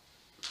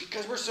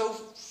 Because we're so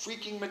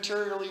freaking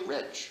materially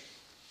rich.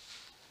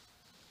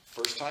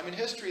 First time in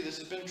history this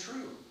has been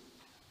true.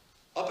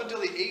 Up until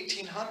the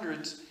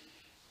 1800s,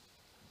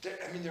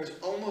 there's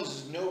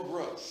almost no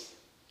growth.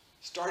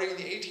 Starting in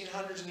the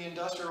 1800s in the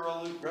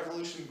Industrial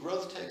Revolution,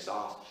 growth takes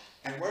off.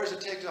 And where does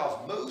it take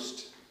off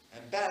most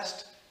and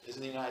best is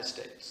in the United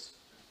States.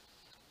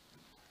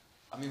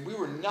 We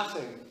were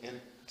nothing in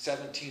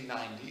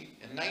 1790.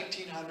 In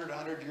 1900,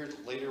 100 years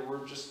later,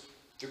 we're just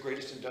the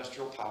greatest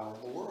industrial power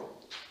in the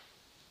world.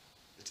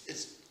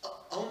 It's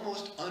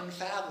almost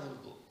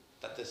unfathomable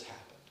that this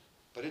happened.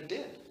 But it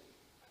did.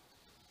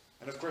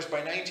 And of course, by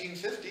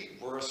 1950,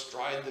 we're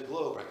astride the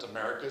globe. It's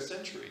America's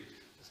century.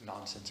 As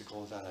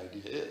nonsensical as that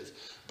idea is.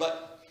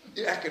 But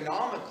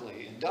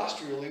economically,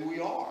 industrially, we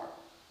are.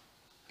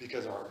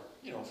 Because our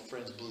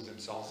friends blew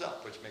themselves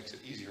up, which makes it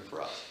easier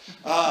for us.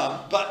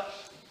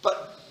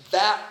 But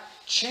that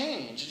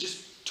change, it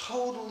just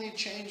totally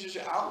changes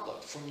your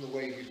outlook from the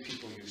way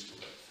people used to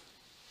live.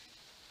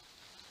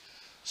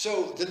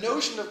 So the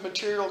notion of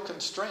material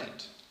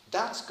constraint,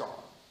 that's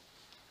gone.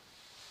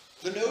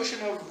 The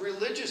notion of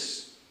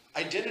religious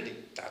identity,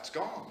 that's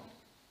gone.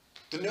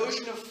 The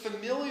notion of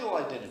familial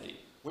identity.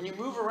 When you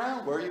move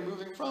around, where are you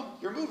moving from?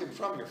 You're moving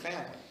from your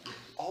family.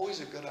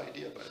 Always a good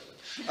idea, by the way.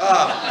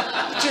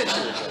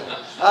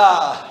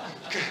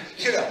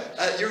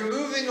 You're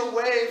moving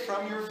away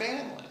from your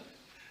family.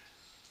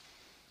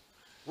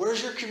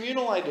 Where's your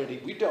communal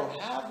identity? We don't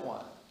have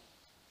one.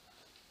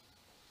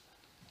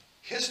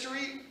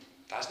 History,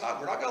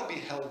 we're not going to be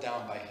held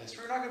down by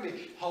history. We're not going to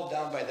be held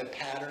down by the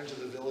patterns of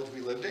the village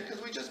we lived in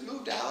because we just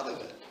moved out of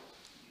it.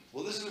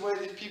 Well, this is the way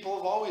these people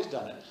have always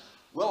done it.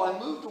 Well, I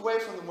moved away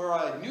from where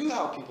I knew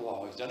how people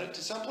always done it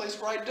to someplace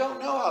where I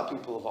don't know how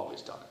people have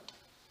always done it.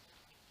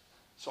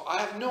 So I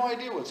have no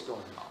idea what's going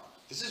on.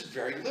 This is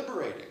very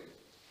liberating.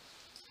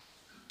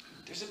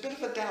 There's a bit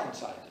of a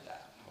downside to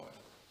that, however.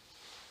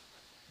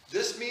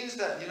 This means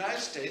that the United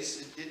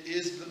States it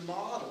is the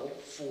model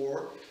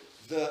for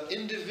the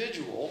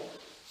individual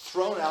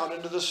thrown out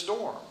into the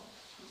storm.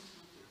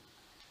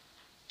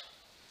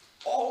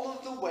 All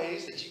of the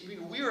ways that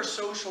we are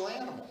social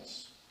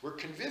animals. We're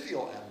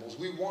convivial animals.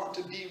 We want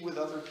to be with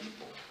other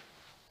people.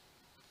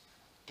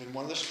 And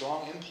one of the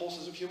strong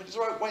impulses of humans is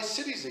why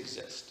cities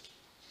exist.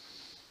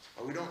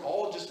 Or we don't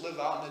all just live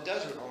out in the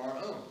desert on our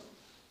own.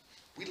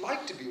 We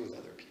like to be with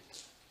other people.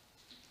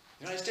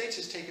 The United States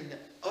has taken the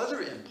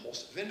other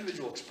impulse of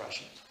individual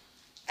expression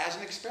as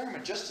an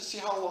experiment, just to see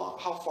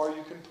how far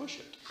you can push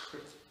it.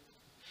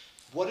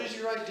 What is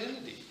your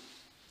identity?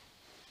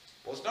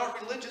 Well, it's not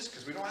religious,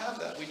 because we don't have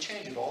that. We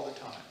change it all the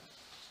time.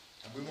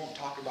 And we won't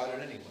talk about it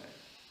anyway.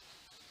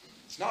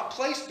 It's not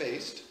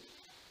place-based,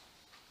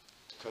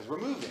 because we're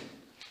moving.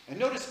 And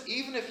notice,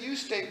 even if you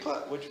stay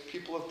put, which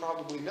people have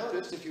probably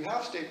noticed, if you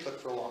have stayed put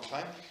for a long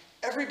time,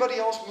 everybody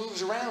else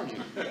moves around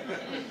you.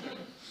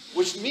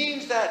 Which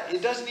means that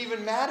it doesn't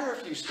even matter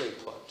if you stay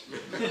put.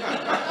 It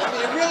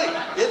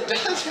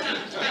doesn't.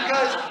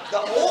 Because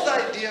the old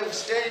idea of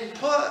staying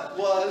put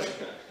was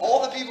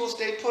all the people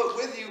stay put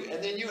with you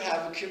and then you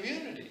have a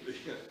community.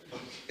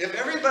 If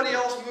everybody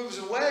else moves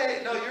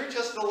away, no, you're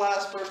just the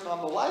last person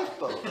on the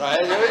lifeboat, right?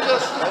 You're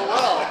just, oh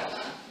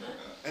well.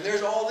 And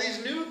there's all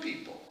these new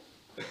people.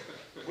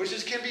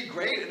 Which can be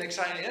great and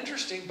exciting and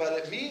interesting, but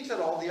it means that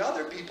all the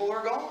other people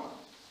are gone.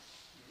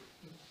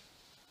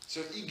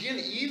 So again,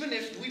 even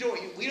if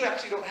we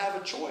actually don't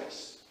have a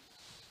choice.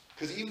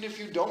 Because even if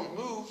you don't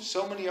move,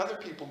 so many other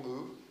people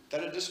move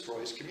that it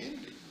destroys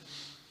community.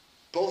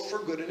 Both for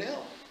good and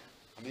ill.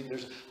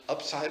 There's an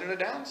upside and a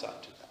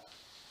downside to that.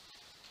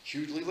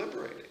 Hugely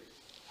liberating.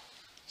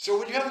 So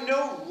when you have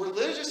no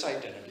religious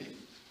identity,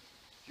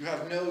 you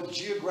have no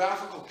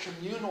geographical,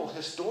 communal,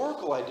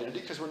 historical identity,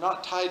 because we're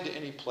not tied to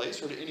any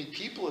place or to any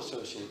people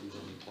associated with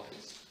any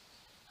place.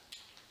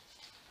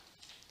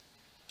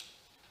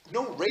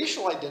 No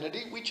racial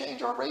identity, we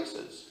change our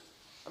races.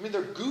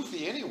 They're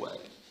goofy anyway.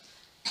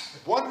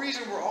 One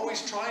reason we're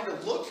always trying to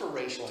look for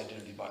racial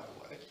identity, by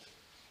the way,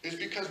 is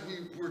because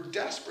we're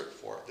desperate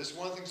for it. This is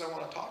one of the things I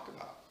want to talk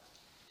about.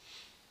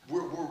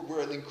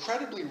 We're an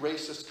incredibly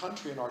racist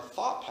country in our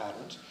thought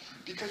patterns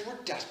because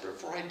we're desperate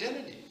for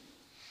identity.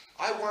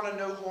 I want to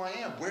know who I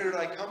am. Where did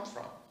I come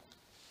from?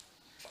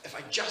 If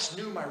I just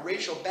knew my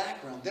racial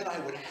background, then I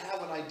would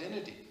have an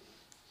identity.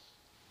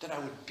 Then I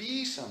would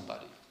be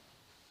somebody.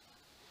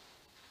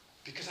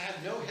 Because I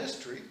have no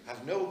history, I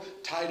have no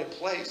tie to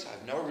place, I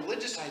have no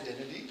religious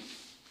identity.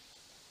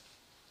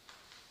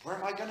 Where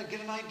am I going to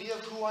get an idea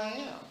of who I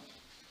am?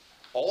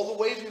 All the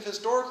ways we've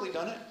historically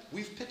done it,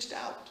 we've pitched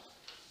out.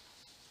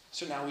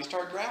 So now we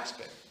start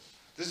grasping.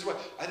 This is what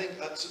I think,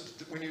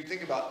 when you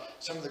think about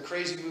some of the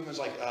crazy movements,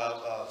 like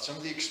some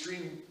of the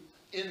extreme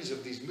ends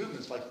of these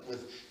movements, like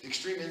with the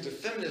extreme ends of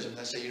feminism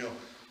that say,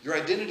 your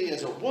identity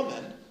as a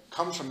woman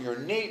comes from your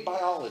innate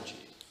biology.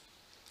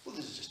 Well,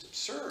 this is just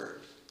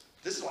absurd.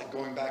 This is like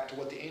going back to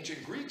what the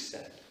ancient Greeks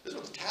said. This is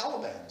what the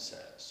Taliban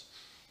says,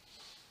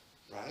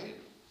 right?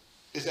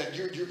 Is that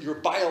you're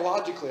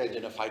biologically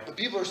identified, but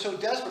people are so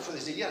desperate for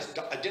this. They say, yes,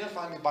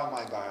 identify me by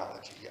my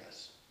biology,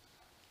 yes.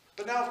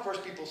 But now, of course,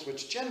 people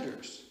switch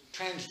genders,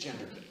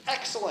 transgender.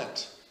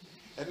 Excellent.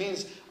 That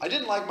means I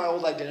didn't like my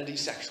old identity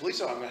sexually,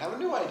 so I'm going to have a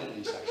new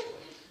identity sexually.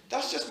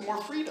 That's just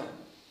more freedom,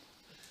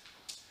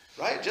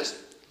 right? Just,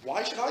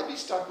 why should I be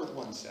stuck with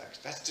one sex?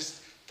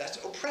 That's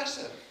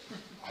oppressive.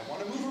 I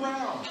want to move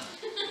around.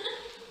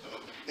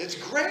 It's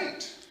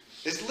great.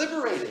 It's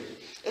liberating.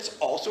 It's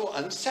also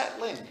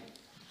unsettling,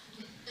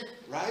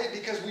 right?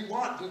 Because we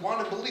want to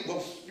believe.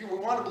 Well, we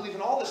want to believe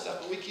in all this stuff,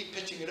 but we keep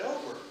pitching it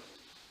over.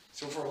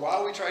 So for a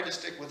while we tried to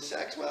stick with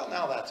sex. Well,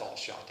 now that's all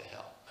shot to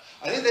hell.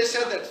 I think they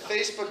said that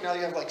Facebook now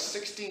you have like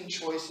 16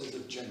 choices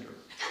of gender.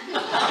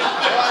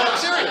 I'm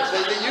serious.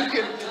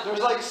 There's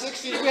like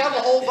 16. We have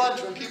a whole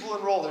bunch when people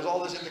enroll. There's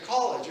all this into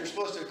college. You're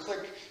supposed to click,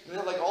 and they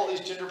have like all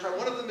these gender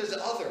one of them is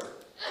other.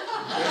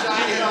 Which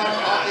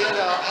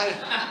I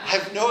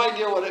have no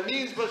idea what it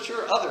means, but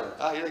sure, other.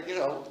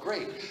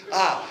 Great.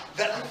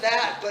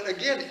 But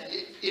again,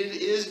 it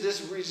is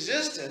this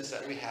resistance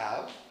that we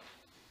have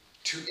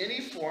to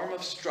any form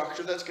of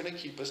structure that's going to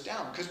keep us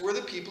down, because we're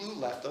the people who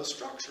left those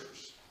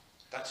structures.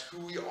 That's who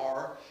we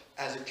are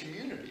as a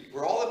community.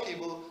 We're all the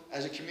people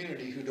as a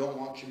community who don't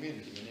want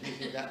community and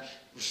anything that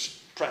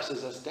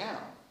presses us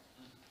down.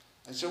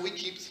 And so we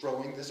keep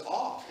throwing this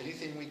off,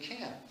 anything we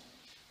can.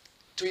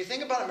 So when you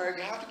think about America,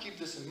 you have to keep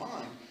this in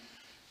mind.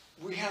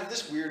 We have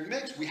this weird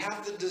mix. We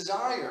have the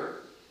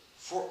desire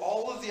for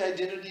all of the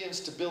identity and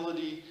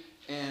stability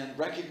and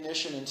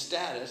recognition and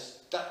status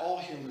that all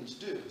humans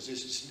do.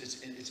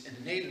 It's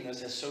innate in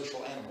us as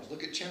social animals.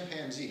 Look at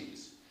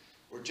chimpanzees.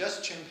 We're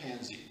just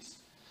chimpanzees.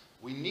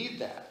 We need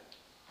that.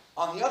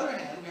 On the other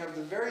hand, we have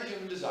the very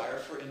human desire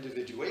for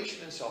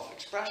individuation and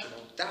self-expression.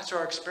 That's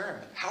our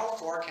experiment. How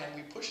far can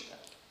we push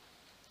that?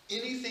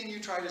 Anything you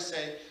try to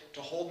say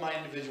to hold my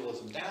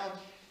individualism down,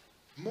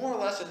 more or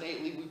less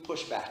innately we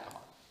push back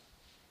on.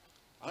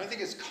 I don't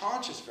think it's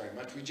conscious very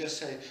much. We just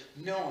say,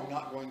 no, I'm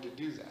not going to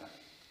do that.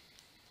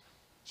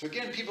 So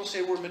again, people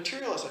say we're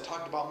materialists. I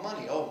talked about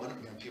money. Oh,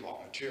 people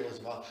are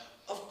materialism.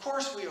 Of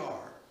course we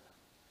are.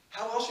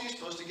 How else are you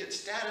supposed to get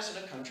status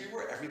in a country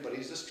where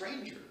everybody's a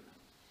stranger?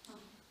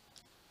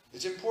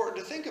 It's important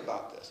to think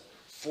about this.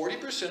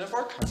 40% of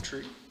our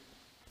country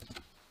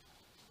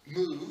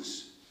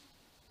moves.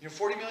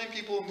 40 million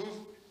people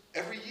move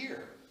every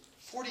year.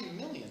 40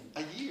 million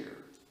a year.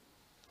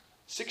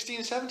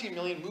 16, 17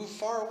 million move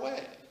far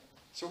away.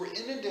 So we're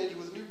inundated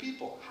with new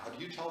people. How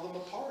do you tell them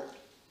apart?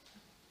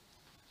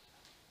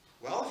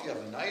 Well, if you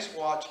have a nice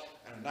watch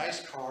and a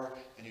nice car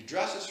and you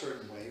dress a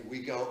certain way, we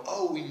go,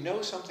 oh, we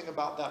know something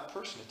about that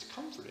person. It's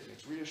comforting.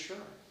 It's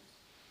reassuring.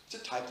 It's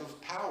a type of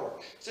power.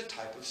 It's a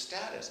type of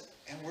status.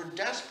 And we're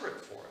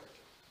desperate for it.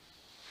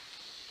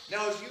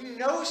 Now, if you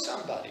know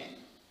somebody,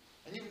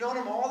 and you've known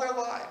them all their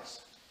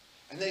lives,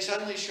 and they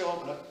suddenly show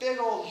up in a big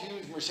old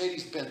huge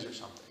Mercedes-Benz or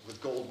something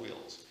with gold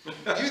wheels,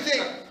 you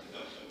think,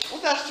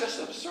 well, that's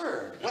just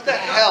absurd. What the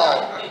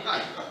hell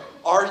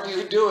are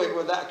you doing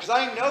with that? Because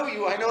I know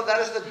you. I know that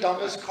is the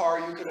dumbest car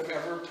you could have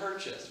ever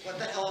purchased. What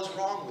the hell is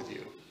wrong with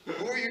you?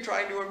 Who are you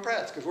trying to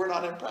impress? Because we're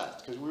not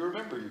impressed. Because we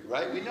remember you,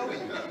 right? We know you.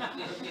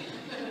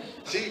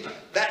 See,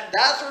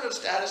 that sort of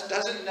status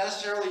doesn't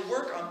necessarily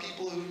work on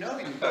people who know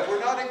you. But we're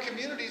not in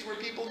communities where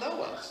people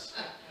know us.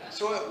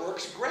 So it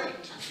works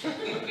great.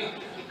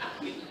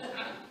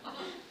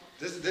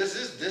 This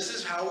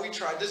is how we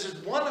try. This is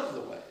one of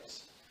the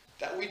ways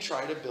that we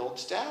try to build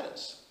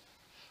status.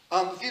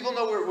 People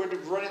know we're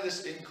running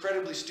this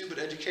incredibly stupid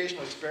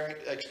educational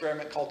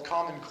experiment called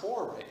Common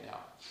Core right now.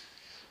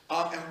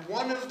 And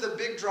one of the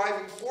big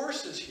driving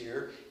forces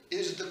here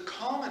is the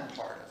common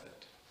part of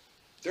it.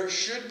 There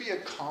should be a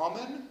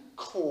common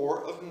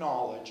core of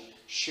knowledge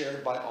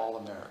shared by all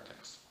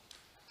Americans.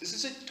 This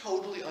is a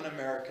totally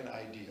un-American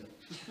idea.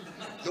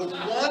 The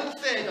one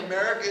thing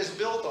America is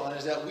built on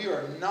is that we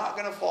are not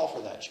going to fall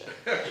for that shit.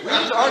 We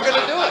just aren't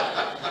going to do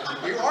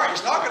it. We aren't.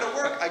 It's not going to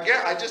work.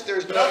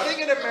 There's nothing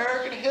in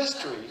American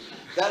history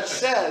that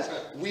says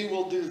we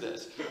will do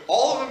this.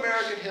 All of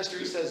American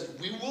history says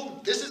we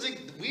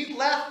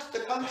left the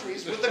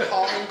countries with the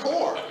Common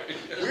Core.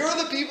 We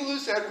are the people who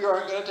said we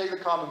aren't going to take the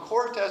Common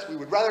Core test. We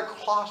would rather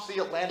cross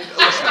the Atlantic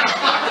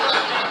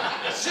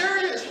Ocean.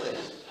 Seriously.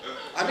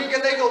 I mean,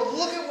 they go,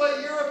 look at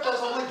what Europe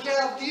does. I'm like,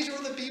 yeah, these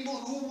are the people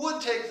who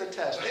would take the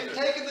test. They've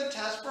taken the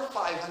test for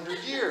 500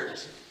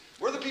 years.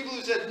 We're the people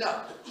who said,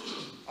 no,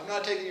 I'm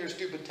not taking your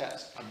stupid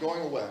test. I'm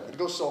going away. I'm going to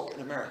go sulk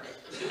in America.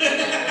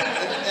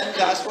 and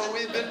that's what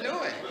we've been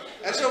doing.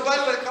 And so, by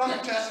the way, the common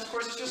test, of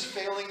course, is just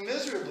failing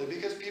miserably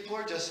because people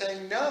are just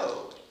saying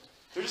no.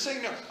 They're just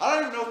saying no. I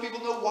don't even know if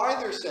people know why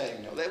they're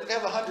saying no. They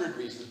have 100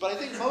 reasons. But I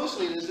think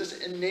mostly it is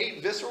this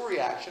innate visceral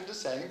reaction to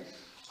saying,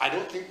 I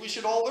don't think we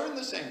should all learn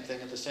the same thing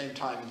at the same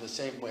time in the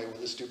same way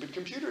with a stupid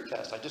computer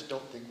test. I just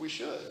don't think we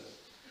should.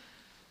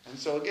 And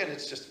so again,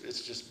 it's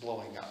just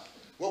blowing up.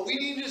 What we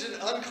need is an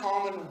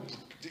uncommon,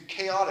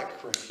 chaotic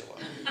curriculum.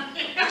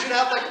 We should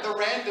have like the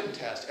random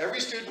test.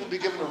 Every student will be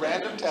given a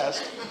random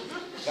test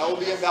that will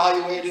be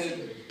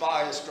evaluated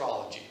by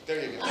astrology. There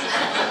you go.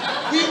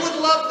 We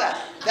would love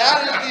that.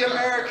 That is the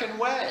American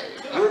way.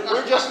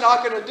 We're just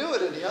not going to do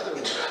it any other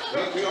way.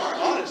 We aren't,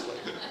 honestly.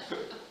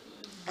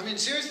 I mean,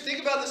 seriously,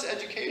 think about this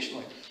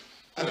educationally.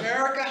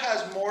 America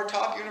has more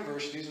top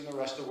universities than the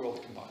rest of the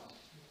world combined.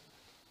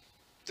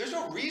 There's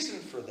no reason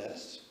for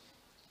this.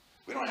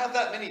 We don't have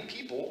that many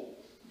people.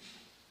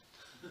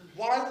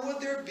 Why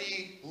would there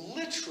be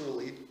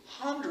literally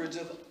hundreds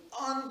of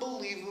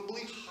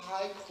unbelievably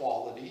high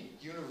quality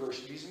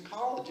universities and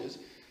colleges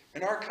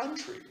in our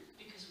country?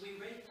 Because we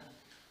rate them.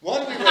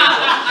 One, we rate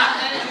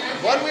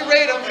them. One, we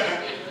rate them.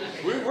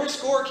 We're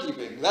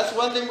scorekeeping. That's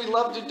one thing we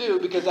love to do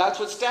because that's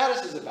what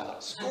status is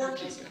about,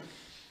 scorekeeping.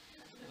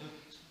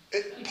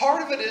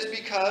 Part of it is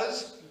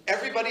because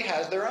everybody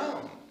has their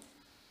own.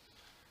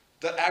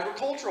 The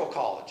agricultural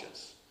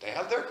colleges, they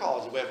have their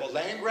colleges. We have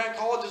land-grant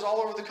colleges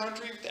all over the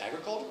country, the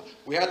agricultural.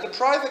 We have the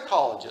private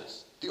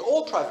colleges, the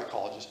old private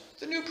colleges,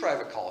 the new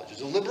private colleges,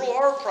 the liberal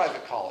art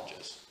private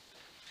colleges.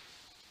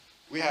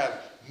 We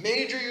have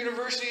major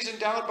universities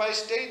endowed by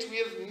states. We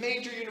have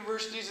major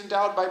universities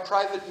endowed by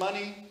private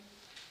money.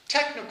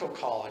 Technical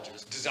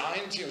colleges,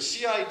 designed,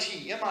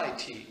 CIT,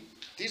 MIT.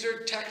 These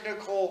are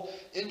technical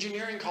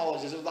engineering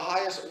colleges of the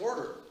highest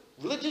order.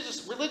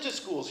 Religious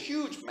schools,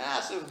 huge,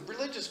 massive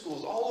religious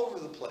schools all over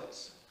the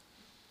place.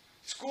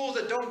 Schools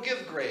that don't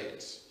give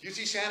grades.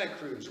 UC Santa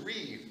Cruz,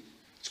 Reed.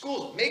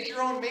 Schools, make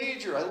your own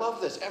major. I love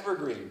this,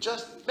 evergreen.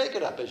 Just make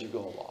it up as you go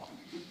along.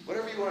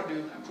 Whatever you want to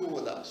do, cool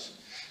with us.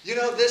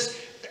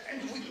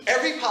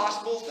 Every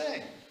possible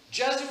thing.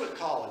 Jesuit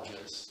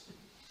colleges.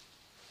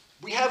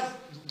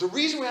 The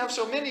reason we have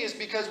so many is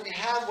because we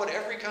have what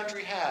every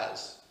country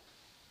has.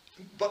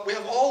 But we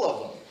have all of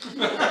them.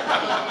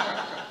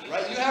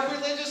 Right? You have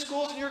religious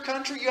schools in your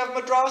country, you have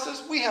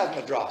madrasas, we have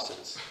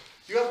madrasas.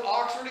 You have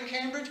Oxford and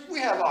Cambridge, we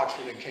have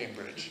Oxford and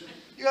Cambridge.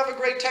 You have a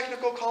great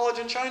technical college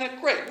in China,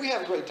 great, we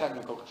have a great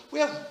technical. We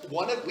have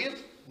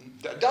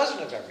a dozen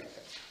of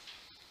everything.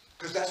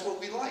 Because that's what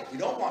we like. We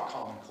don't want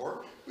Common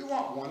Core, we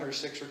want 1 or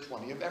 6 or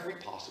 20 of every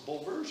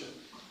possible version.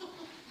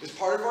 It's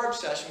part of our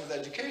obsession with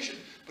education,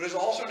 but it's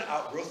also an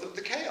outgrowth of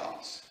the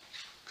chaos.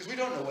 Because we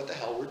don't know what the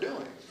hell we're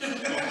doing.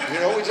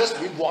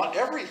 We want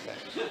everything.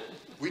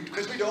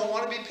 Because we don't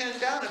want to be pinned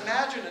down.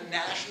 Imagine a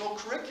national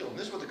curriculum.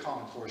 This is what the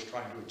Common Core is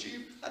trying to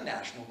achieve, a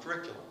national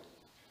curriculum.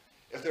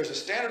 If there's a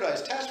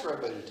standardized test for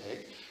everybody to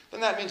take,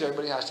 then that means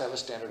everybody has to have a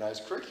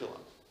standardized curriculum.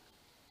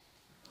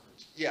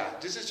 Yeah,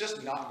 this is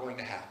just not going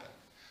to happen.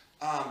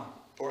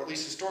 Or at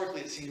least historically,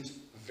 it seems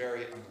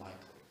very unlikely.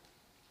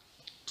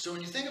 So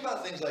when you think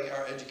about things like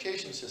our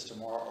education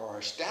system or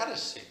our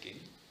status seeking,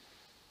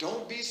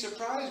 don't be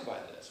surprised by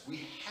this.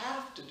 We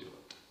have to do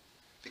it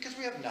because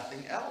we have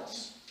nothing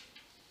else.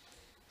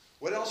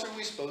 What else are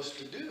we supposed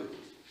to do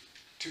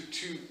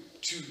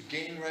to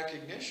gain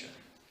recognition?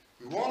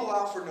 We won't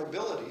allow for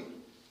nobility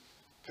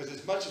because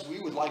as much as we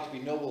would like to be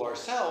noble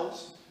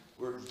ourselves,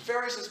 we're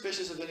very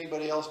suspicious of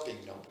anybody else being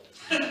noble.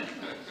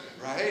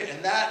 Right?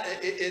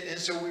 And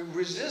so we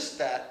resist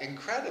that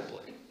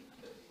incredibly.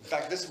 In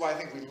fact, this is why I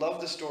think we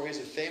love the stories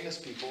of famous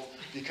people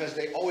because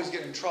they always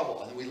get in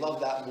trouble and we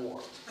love that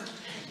more.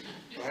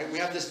 Right? We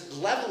have this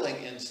leveling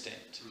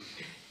instinct.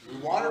 We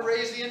want to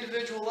raise the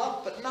individual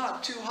up, but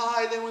not too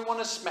high, then we want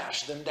to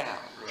smash them down.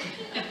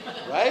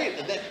 Right?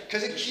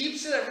 Because it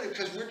keeps it everything,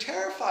 because we're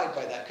terrified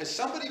by that. Because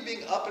somebody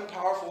being up and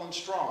powerful and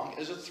strong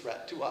is a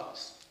threat to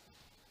us.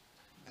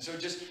 And so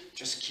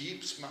just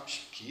keep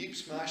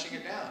smashing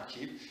it down.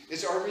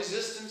 It's our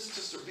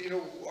resistance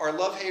to, our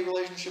love-hate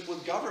relationship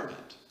with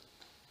government.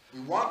 We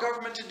want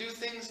government to do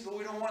things, but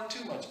we don't want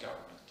too much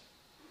government.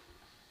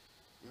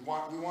 We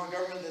want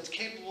government that's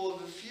capable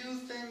of a few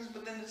things,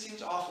 but then it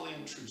seems awfully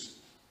intrusive.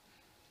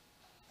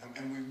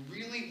 And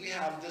we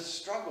have this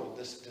struggle,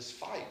 this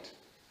fight,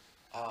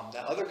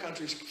 that other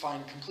countries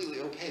find completely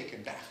opaque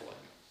and baffling.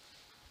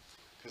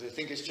 Because they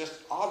think it's just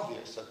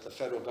obvious that the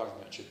federal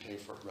government should pay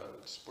for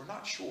roads. We're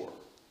not sure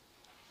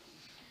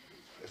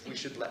if we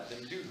should let them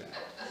do that.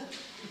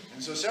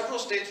 And so several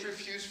states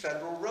refuse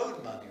federal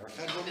road money or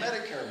federal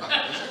Medicare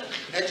money,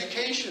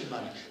 education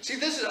money. See,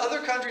 this is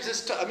other countries,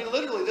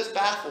 literally this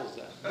baffles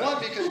them. One,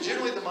 because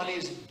generally the money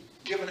is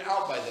given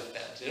out by the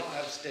feds. They don't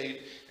have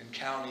state and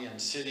county and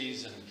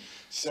cities and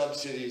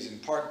sub-cities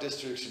and park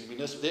districts and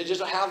municipal. They just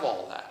don't have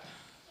all that.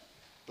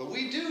 But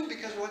we do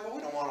because we're like, well,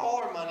 we don't want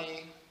all our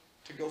money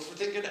to go for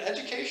thinking.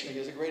 Education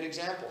is a great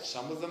example.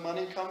 Some of the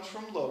money comes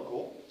from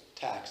local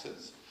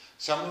taxes.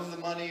 Some of the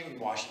money in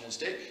Washington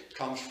State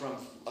comes from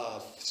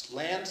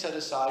land set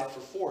aside for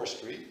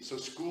forestry. So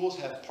schools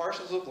have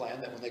parcels of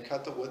land that when they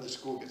cut the wood, the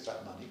school gets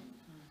that money.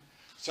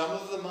 Some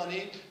of the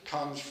money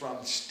comes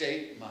from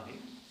state money.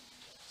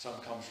 Some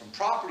comes from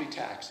property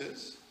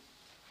taxes.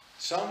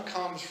 Some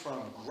comes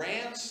from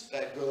grants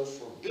that go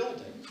for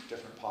building,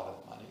 different pot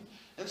of money,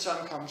 and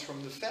some comes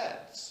from the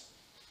feds.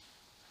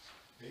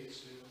 Bake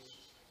sales.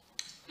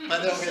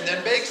 And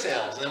then bake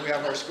sales. And then we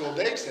have our school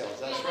bake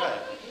sales. That's right.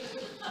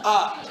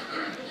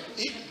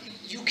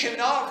 You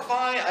cannot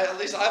find, at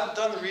least I've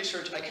done the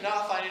research, I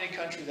cannot find any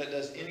country that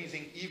does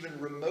anything even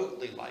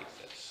remotely like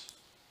this.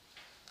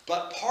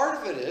 But part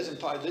of it is, and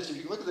part of this, if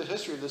you look at the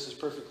history of this, is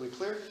perfectly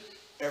clear,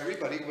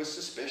 everybody was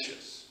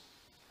suspicious.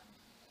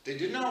 They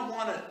did not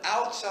want an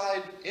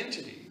outside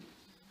entity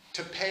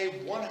to pay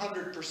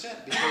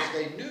 100% because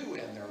they knew,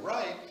 and they're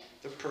right,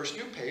 the person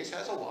who pays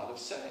has a lot of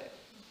say.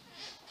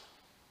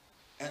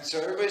 And so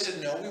everybody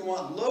said, no, we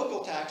want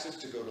local taxes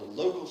to go to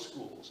local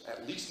schools,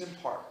 at least in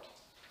part,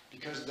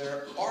 because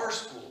there are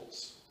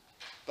schools.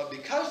 But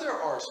because there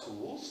are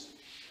schools,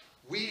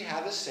 we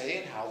have a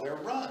say in how they're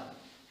run.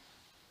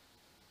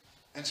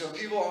 And so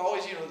people are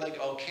always, like,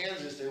 oh,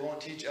 Kansas, they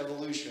won't teach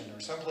evolution, or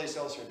someplace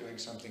else they're doing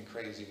something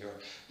crazy,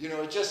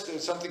 or, just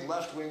there's something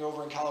left-wing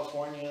over in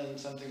California and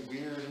something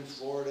weird in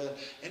Florida.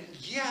 And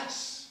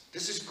yes,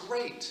 this is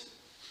great.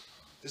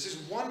 This is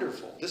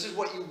wonderful. This is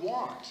what you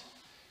want.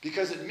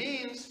 Because it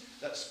means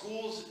that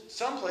schools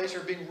someplace are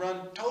being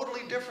run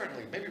totally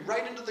differently, maybe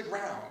right into the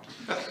ground,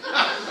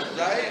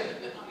 right?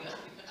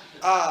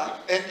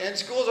 And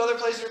schools other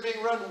places are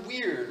being run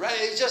weird, right?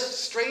 It's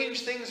just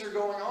strange things are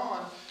going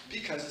on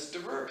because it's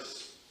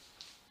diverse.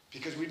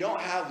 Because we don't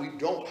have,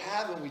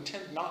 and we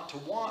tend not to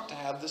want to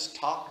have this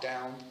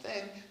top-down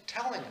thing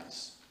telling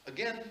us.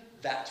 Again,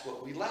 that's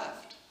what we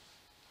left.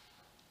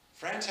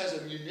 France has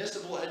a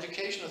municipal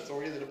education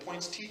authority that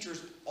appoints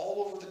teachers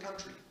all over the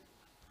country.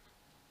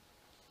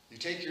 You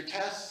take your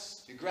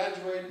tests, you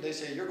graduate, and they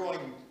say, you're going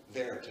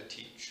there to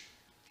teach.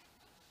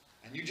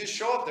 And you just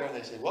show up there and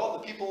they say, well,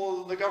 the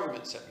people, the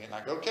government sent me. And I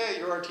go, okay,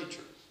 you're our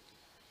teacher.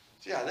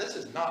 So yeah, this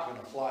is not going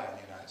to fly in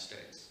the United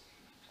States.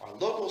 Our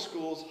local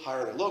schools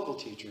hire their local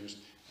teachers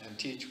and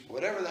teach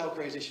whatever the hell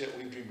crazy shit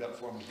we've dreamed up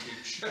for them to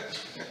teach.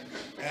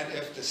 And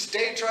if the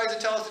state tries to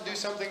tell us to do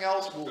something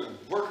else, we'll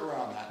work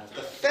around that. And if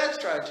the feds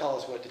try to tell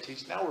us what to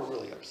teach, now we're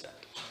really upset.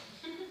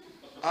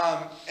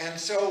 And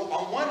so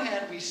on one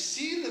hand, we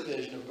see the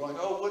vision of going,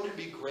 oh, wouldn't it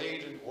be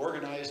great and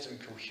organized and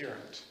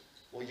coherent?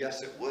 Well,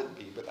 yes, it would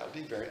be, but that would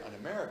be very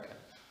un-American.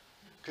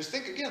 Because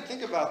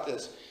think about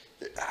this.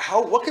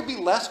 What could be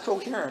less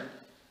coherent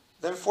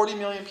than 40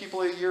 million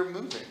people a year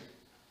moving?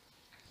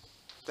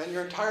 Than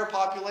your entire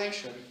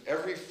population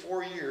every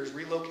 4 years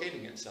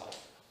relocating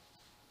itself.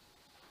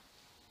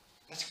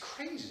 That's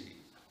crazy.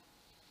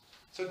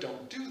 So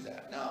don't do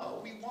that. No,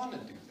 we want to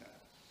do that.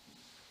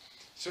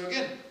 So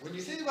again, when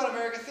you think about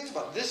America, think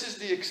about this is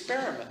the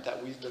experiment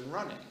that we've been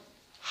running.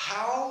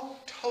 How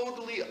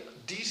totally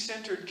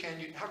decentered can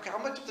you, how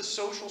much of the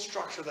social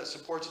structure that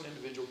supports an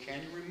individual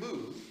can you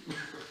remove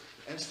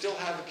and still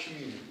have a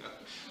community?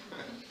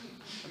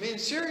 I mean,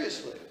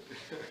 seriously.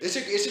 It's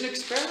an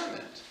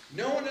experiment.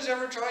 No one has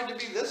ever tried to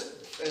be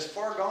this as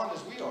far gone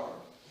as we are.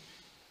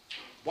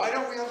 Why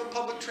don't we have a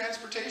public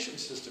transportation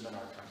system in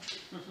our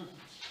country?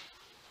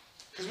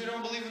 Because we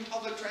don't believe in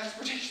public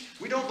transportation.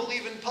 We don't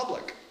believe in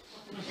public.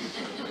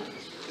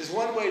 Is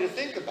one way to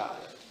think about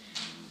it.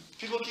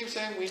 People keep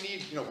saying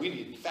we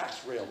need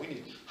fast rail, we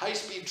need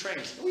high-speed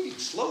trains. We need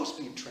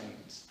slow-speed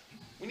trains.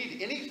 We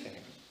need anything.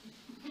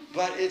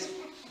 But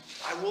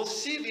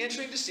be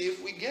interesting to see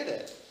if we get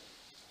it.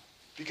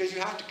 Because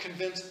you have to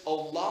convince a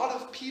lot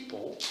of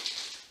people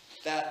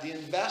that the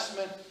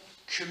investment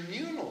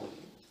communally,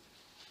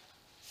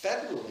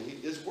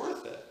 federally, is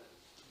worth it.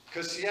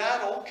 Because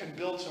Seattle can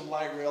build some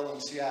light rail in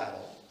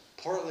Seattle.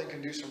 Portland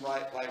can do some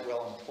light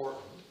rail in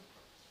Portland.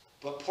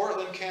 But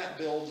Portland can't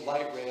build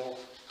light rail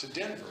to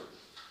Denver.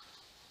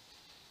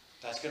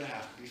 That's going to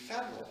have to be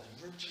federal.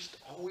 And we're just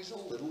always a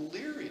little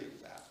leery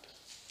of that.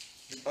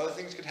 Other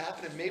things could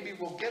happen and maybe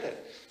we'll get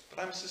it.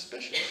 But I'm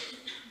suspicious.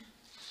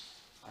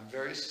 I'm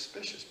very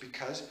suspicious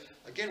because,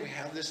 again, we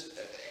have this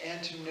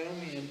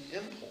antinomian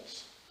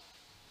impulse.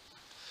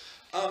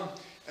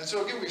 And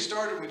so again, we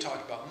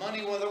talked about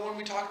money. Well, the one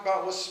we talked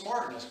about was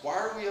smartness. Why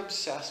are we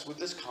obsessed with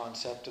this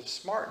concept of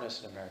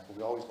smartness in America?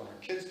 We always want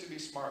our kids to be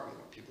smart. We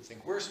want people to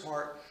think we're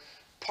smart.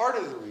 Part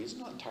of the reason,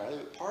 not entirely,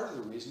 but part of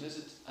the reason is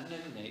it's an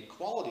innate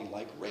quality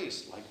like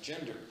race, like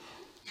gender.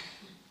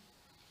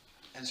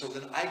 And so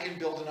then I can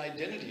build an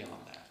identity on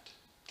that.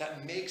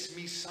 That makes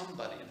me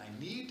somebody, and I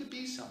need to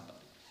be somebody.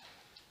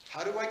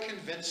 How do I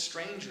convince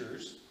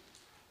strangers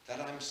that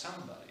I'm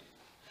somebody?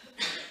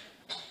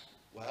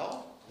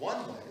 Well,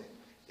 one way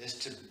is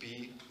to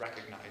be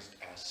recognized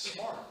as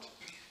smart.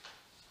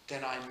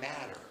 Then I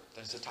matter.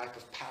 There's a type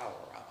of power.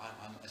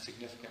 I'm a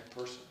significant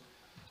person.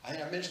 I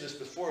think I mentioned this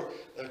before.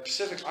 The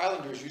Pacific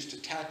Islanders used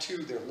to tattoo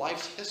their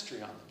life's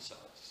history on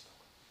themselves.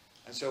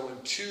 And so when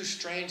two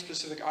strange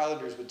Pacific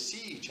Islanders would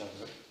see each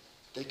other,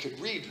 they could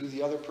read who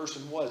the other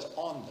person was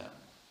on them.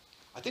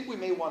 I think we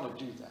may want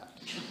to do that.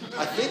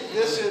 I think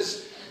this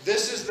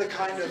is the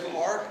kind of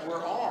arc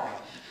we're on.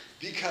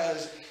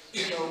 Because,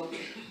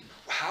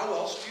 how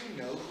else do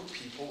you know who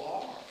people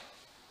are?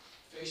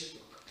 Facebook.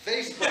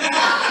 Facebook.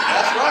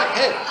 That's right.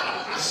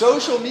 Hey,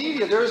 social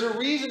media. There's a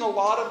reason a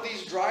lot of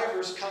these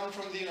drivers come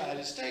from the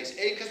United States.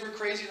 A, because we're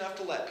crazy enough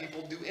to let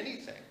people do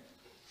anything.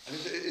 I mean,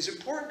 it's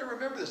important to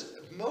remember this.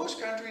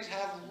 Most countries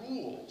have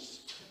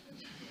rules.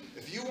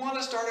 If you want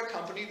to start a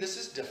company, this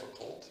is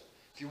difficult.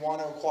 If you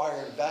want to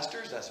acquire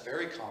investors, that's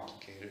very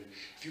complicated.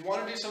 If you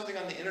want to do something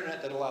on the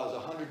internet that allows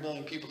 100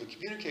 million people to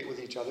communicate with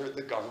each other,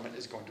 the government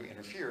is going to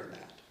interfere in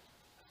that.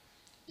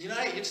 The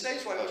United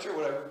States, like, oh, sure,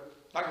 whatever.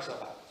 Knock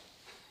yourself out.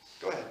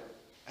 Go ahead.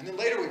 And then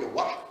later we go,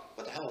 what?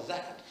 What the hell is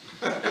that?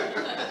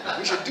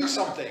 We should do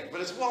something,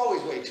 but it's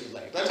always way too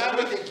late. By the time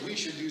we think we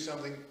should do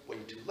something, way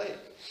too late.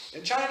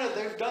 In China,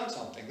 they've done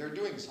something. They're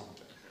doing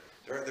something.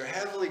 They're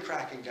heavily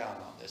cracking down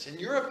on this. And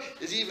Europe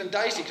is even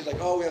dicey because, like,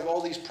 oh, we have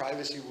all these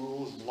privacy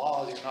rules and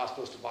laws you're not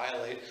supposed to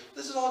violate.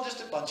 This is all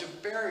just a bunch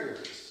of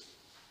barriers.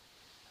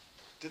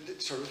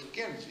 That sort of,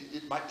 again,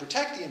 it might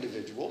protect the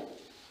individual,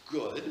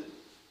 good,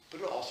 but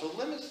it also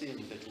limits the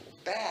individual,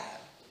 bad.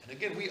 And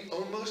again, we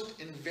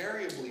almost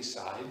invariably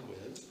side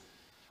with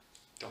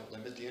don't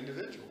limit the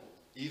individual,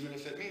 even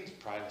if it means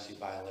privacy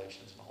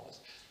violations and all this.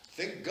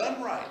 Think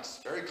gun rights,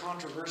 very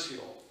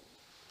controversial.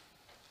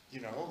 You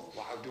know,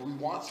 wow, do we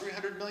want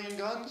 300 million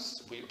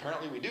guns?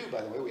 Apparently we do,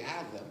 by the way, we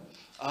have them.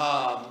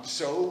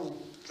 So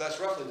that's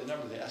roughly the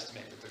number they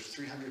estimate, that there's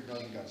 300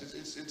 million guns.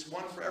 It's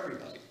one for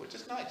everybody, which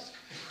is nice.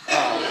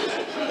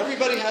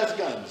 Everybody has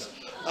guns.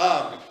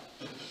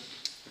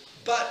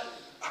 But,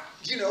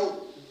 you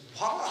know,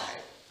 why?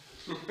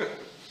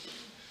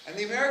 And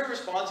the American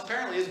response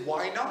apparently is,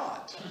 why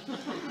not?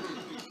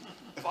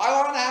 If I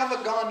want to have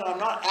a gun and I'm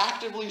not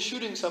actively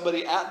shooting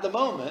somebody at the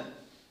moment,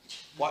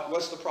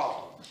 what's the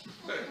problem?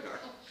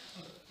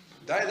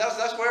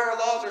 That's where our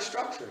laws are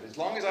structured. As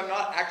long as I'm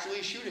not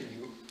actually shooting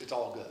you, it's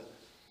all good.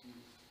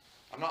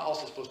 I'm not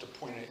also supposed to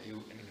point at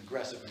you in an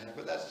aggressive manner,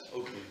 but that's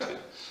okay too.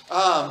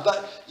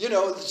 But, you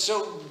know,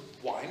 so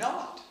why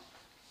not?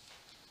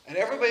 And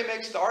everybody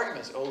makes the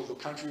arguments, oh, the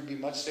country would be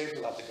much safer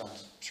without the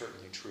guns.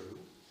 Certainly true.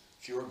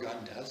 Fewer gun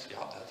deaths, yeah,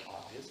 that's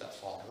obvious, that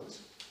follows.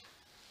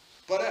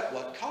 But at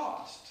what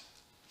cost?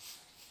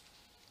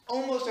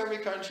 Almost every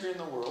country in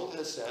the world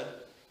has said,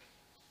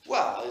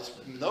 well, it's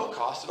no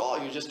cost at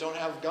all. You just don't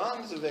have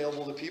guns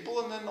available to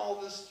people, and then a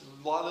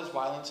lot of this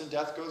violence and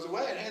death goes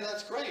away. And hey,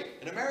 that's great.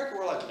 In America,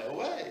 we're like, no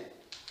way.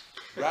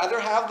 Rather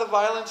have the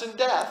violence and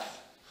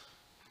death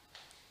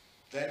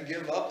than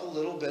give up a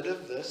little bit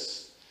of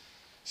this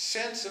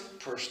sense of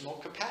personal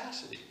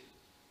capacity.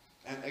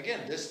 And again,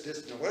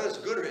 whether it's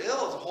good or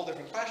ill is a whole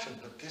different question,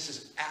 but this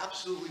is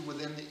absolutely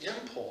within the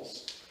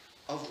impulse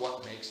of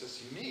what makes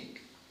us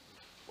unique,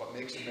 what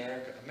makes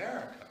America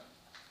America.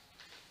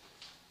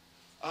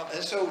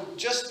 And so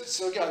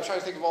again, I'm trying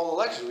to think of all the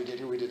lectures we did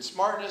here. We did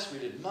smartness, we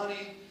did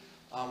money,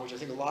 which I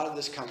think a lot of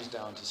this comes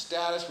down to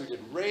status. We did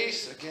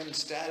race, again,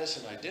 status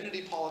and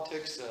identity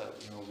politics,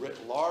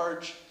 writ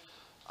large.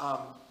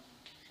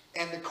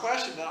 And the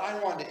question that I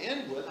wanted to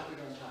end with, how are we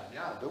doing time?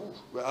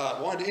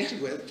 Yeah, wanted to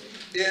end with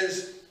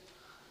is,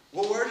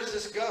 well, where does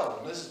this go?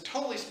 And this is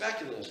totally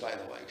speculative, by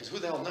the way, because who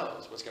the hell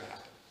knows what's going to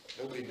happen?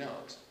 Nobody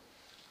knows.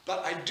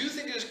 But I do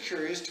think it is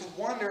curious to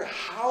wonder,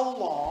 how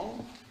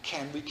long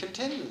can we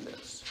continue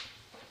this?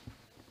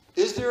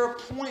 Is there a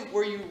point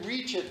where you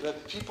reach it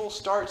that people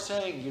start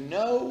saying, you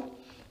know,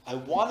 I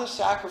want to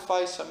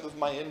sacrifice some of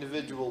my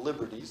individual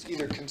liberties,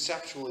 either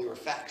conceptually or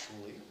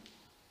factually,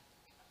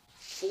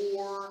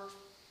 for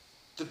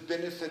the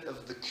benefit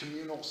of the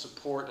communal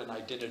support and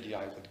identity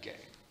I would gain?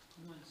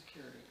 Homeland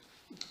Security.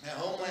 Now,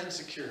 Homeland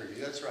Security,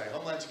 that's right.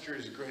 Homeland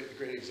Security is a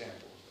great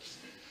example of this.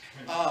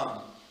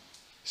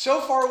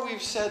 So far,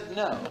 we've said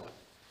no.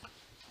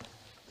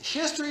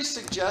 History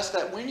suggests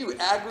that when you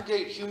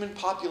aggregate human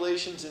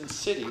populations in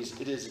cities,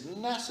 it is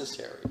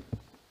necessary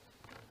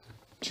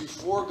to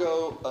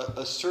forego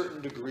a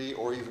certain degree,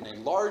 or even a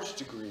large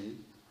degree,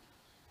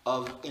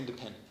 of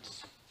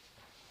independence.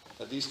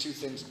 That these two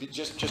things,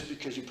 just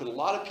because you put a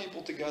lot of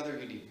people together,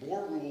 you need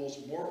more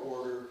rules, more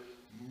order,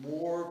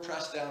 more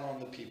press down on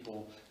the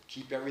people,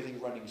 keep everything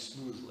running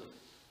smoothly.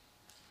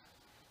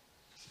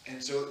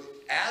 And so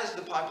as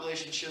the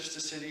population shifts to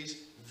cities,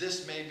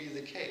 this may be the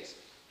case.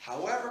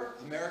 However,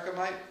 America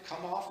might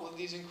come off with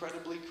these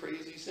incredibly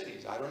crazy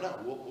cities. I don't know.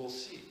 We'll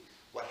see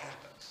what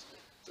happens.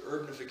 The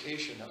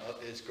urbanification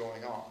is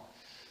going on.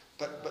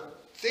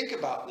 But think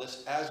about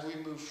this as we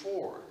move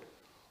forward.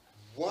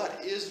 What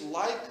is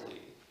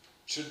likely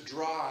to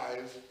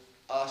drive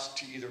us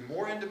to either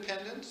more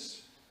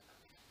independence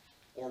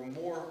or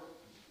more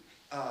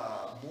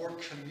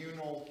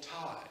communal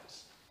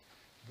ties?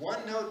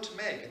 One note to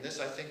make, and this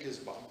I think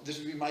this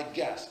would be my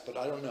guess, but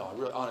I don't know.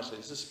 Honestly,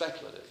 this is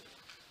speculative.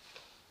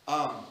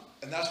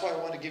 And that's why I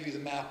want to give you the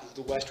map of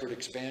the westward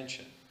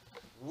expansion.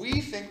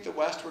 We think the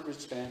westward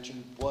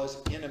expansion was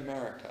in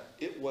America.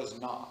 It was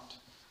not.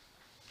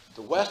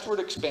 The westward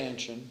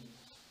expansion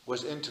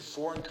was into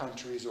foreign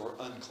countries or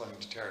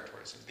unclaimed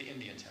territories. The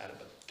Indians had it,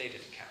 but they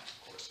didn't count,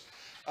 of course.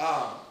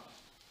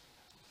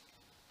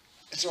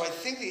 So I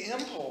think the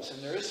impulse,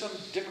 and there is some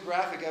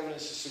demographic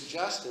evidence to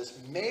suggest this,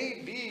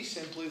 may be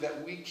simply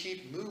that we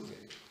keep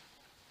moving.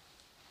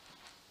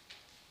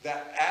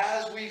 that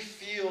as we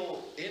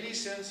feel any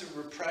sense of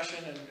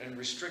repression, and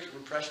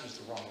repression is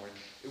the wrong word,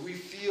 if we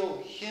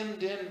feel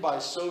hemmed in by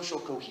social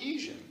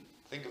cohesion,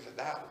 think of it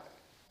that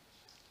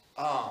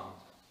way,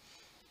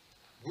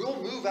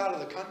 we'll move out of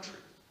the country.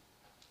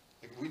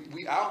 Like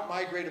we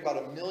out-migrate about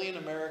 1 million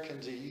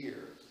Americans a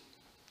year,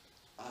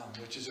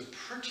 which is a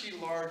pretty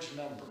large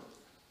number.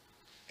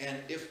 And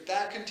if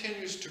that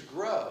continues to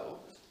grow,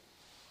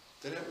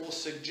 then it will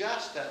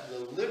suggest that the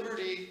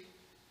liberty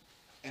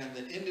and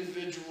the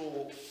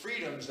individual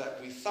freedoms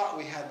that we thought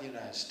we had in the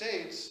United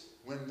States,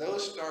 when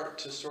those start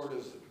to sort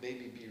of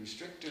maybe be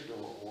restricted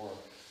or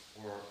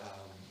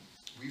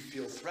we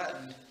feel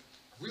threatened,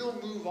 we'll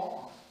move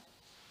on.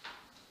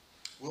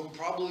 We'll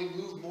probably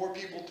move more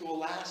people to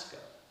Alaska.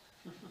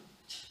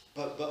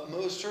 But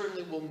most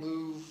certainly we'll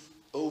move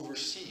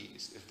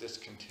overseas if this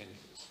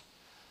continues.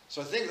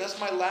 So I think that's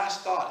my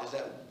last thought, is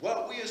that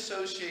what we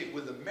associate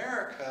with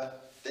America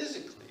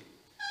physically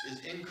is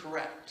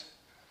incorrect.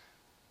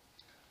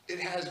 It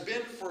has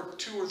been for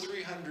 200 or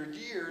 300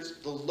 years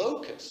the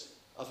locus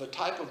of a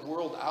type of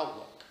world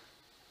outlook,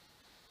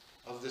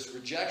 of this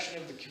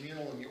rejection of the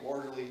communal and the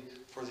orderly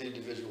for the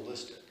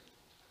individualistic,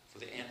 for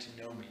the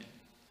antinomian.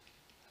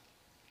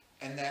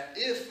 And that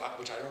if,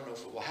 which I don't know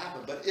if it will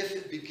happen, but if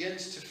it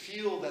begins to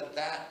feel that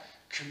that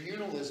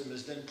communalism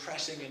is then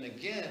pressing in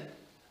again,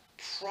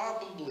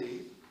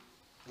 probably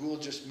we'll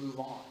just move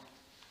on.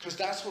 Because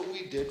that's what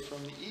we did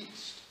from the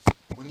East.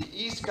 When the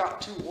East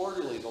got too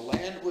orderly, the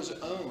land was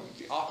owned,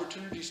 the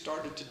opportunities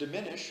started to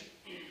diminish,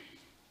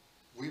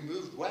 we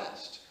moved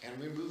west, and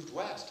we moved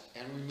west,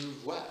 and we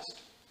moved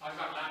west. I've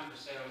got land for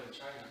sale in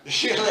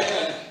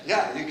China.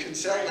 Yeah, you can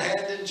sell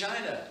land in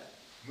China.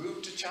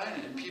 Move to China,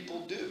 and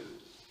people do.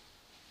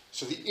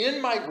 So the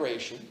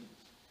in-migration,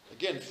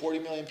 again, 40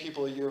 million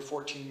people a year,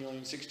 14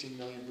 million, 16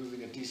 million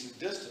moving a decent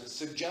distance,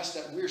 suggests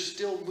that we're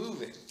still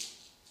moving.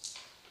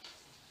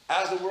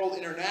 As the world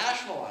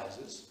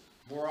internationalizes,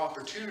 more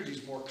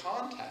opportunities, more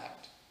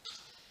contact,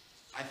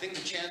 I think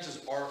the chances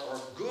are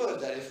good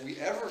that if we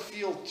ever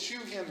feel too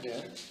hemmed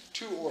in,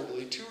 too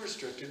orderly, too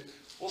restricted,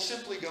 we'll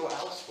simply go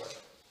elsewhere.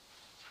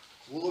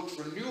 We'll look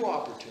for new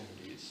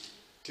opportunities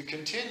to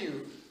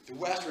continue the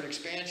westward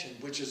expansion,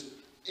 which is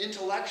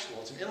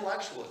intellectual. It's an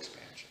intellectual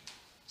expansion.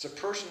 It's a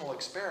personal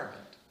experiment.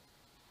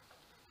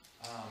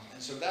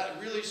 And so that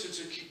really,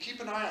 so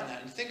keep an eye on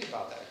that and think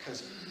about that,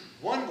 because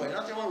one way,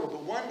 not the only way,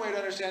 but one way to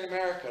understand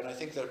America, and I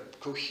think that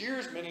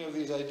coheres many of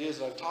these ideas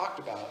that I've talked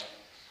about,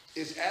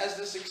 is as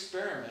this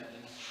experiment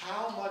in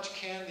how much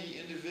can the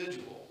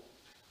individual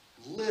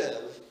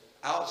live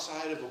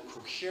outside of a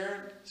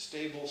coherent,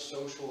 stable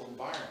social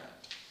environment.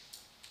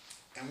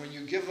 And when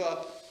you give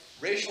up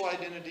racial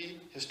identity,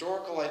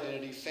 historical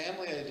identity,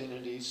 family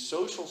identity,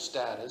 social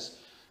status,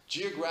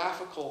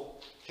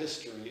 geographical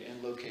history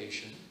and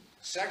location,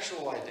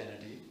 sexual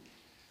identity,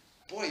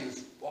 boy,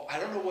 I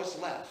don't know what's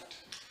left.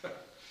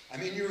 I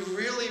mean, you're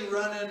really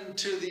running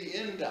to the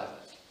end of it.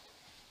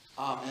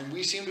 And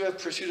we seem to have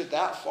pursued it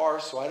that far,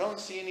 so I don't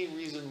see any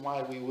reason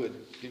why we would,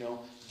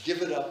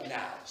 give it up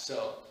now.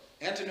 So,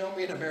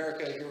 Antinomian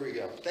America, here we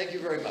go. Thank you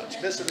very much.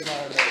 Mr.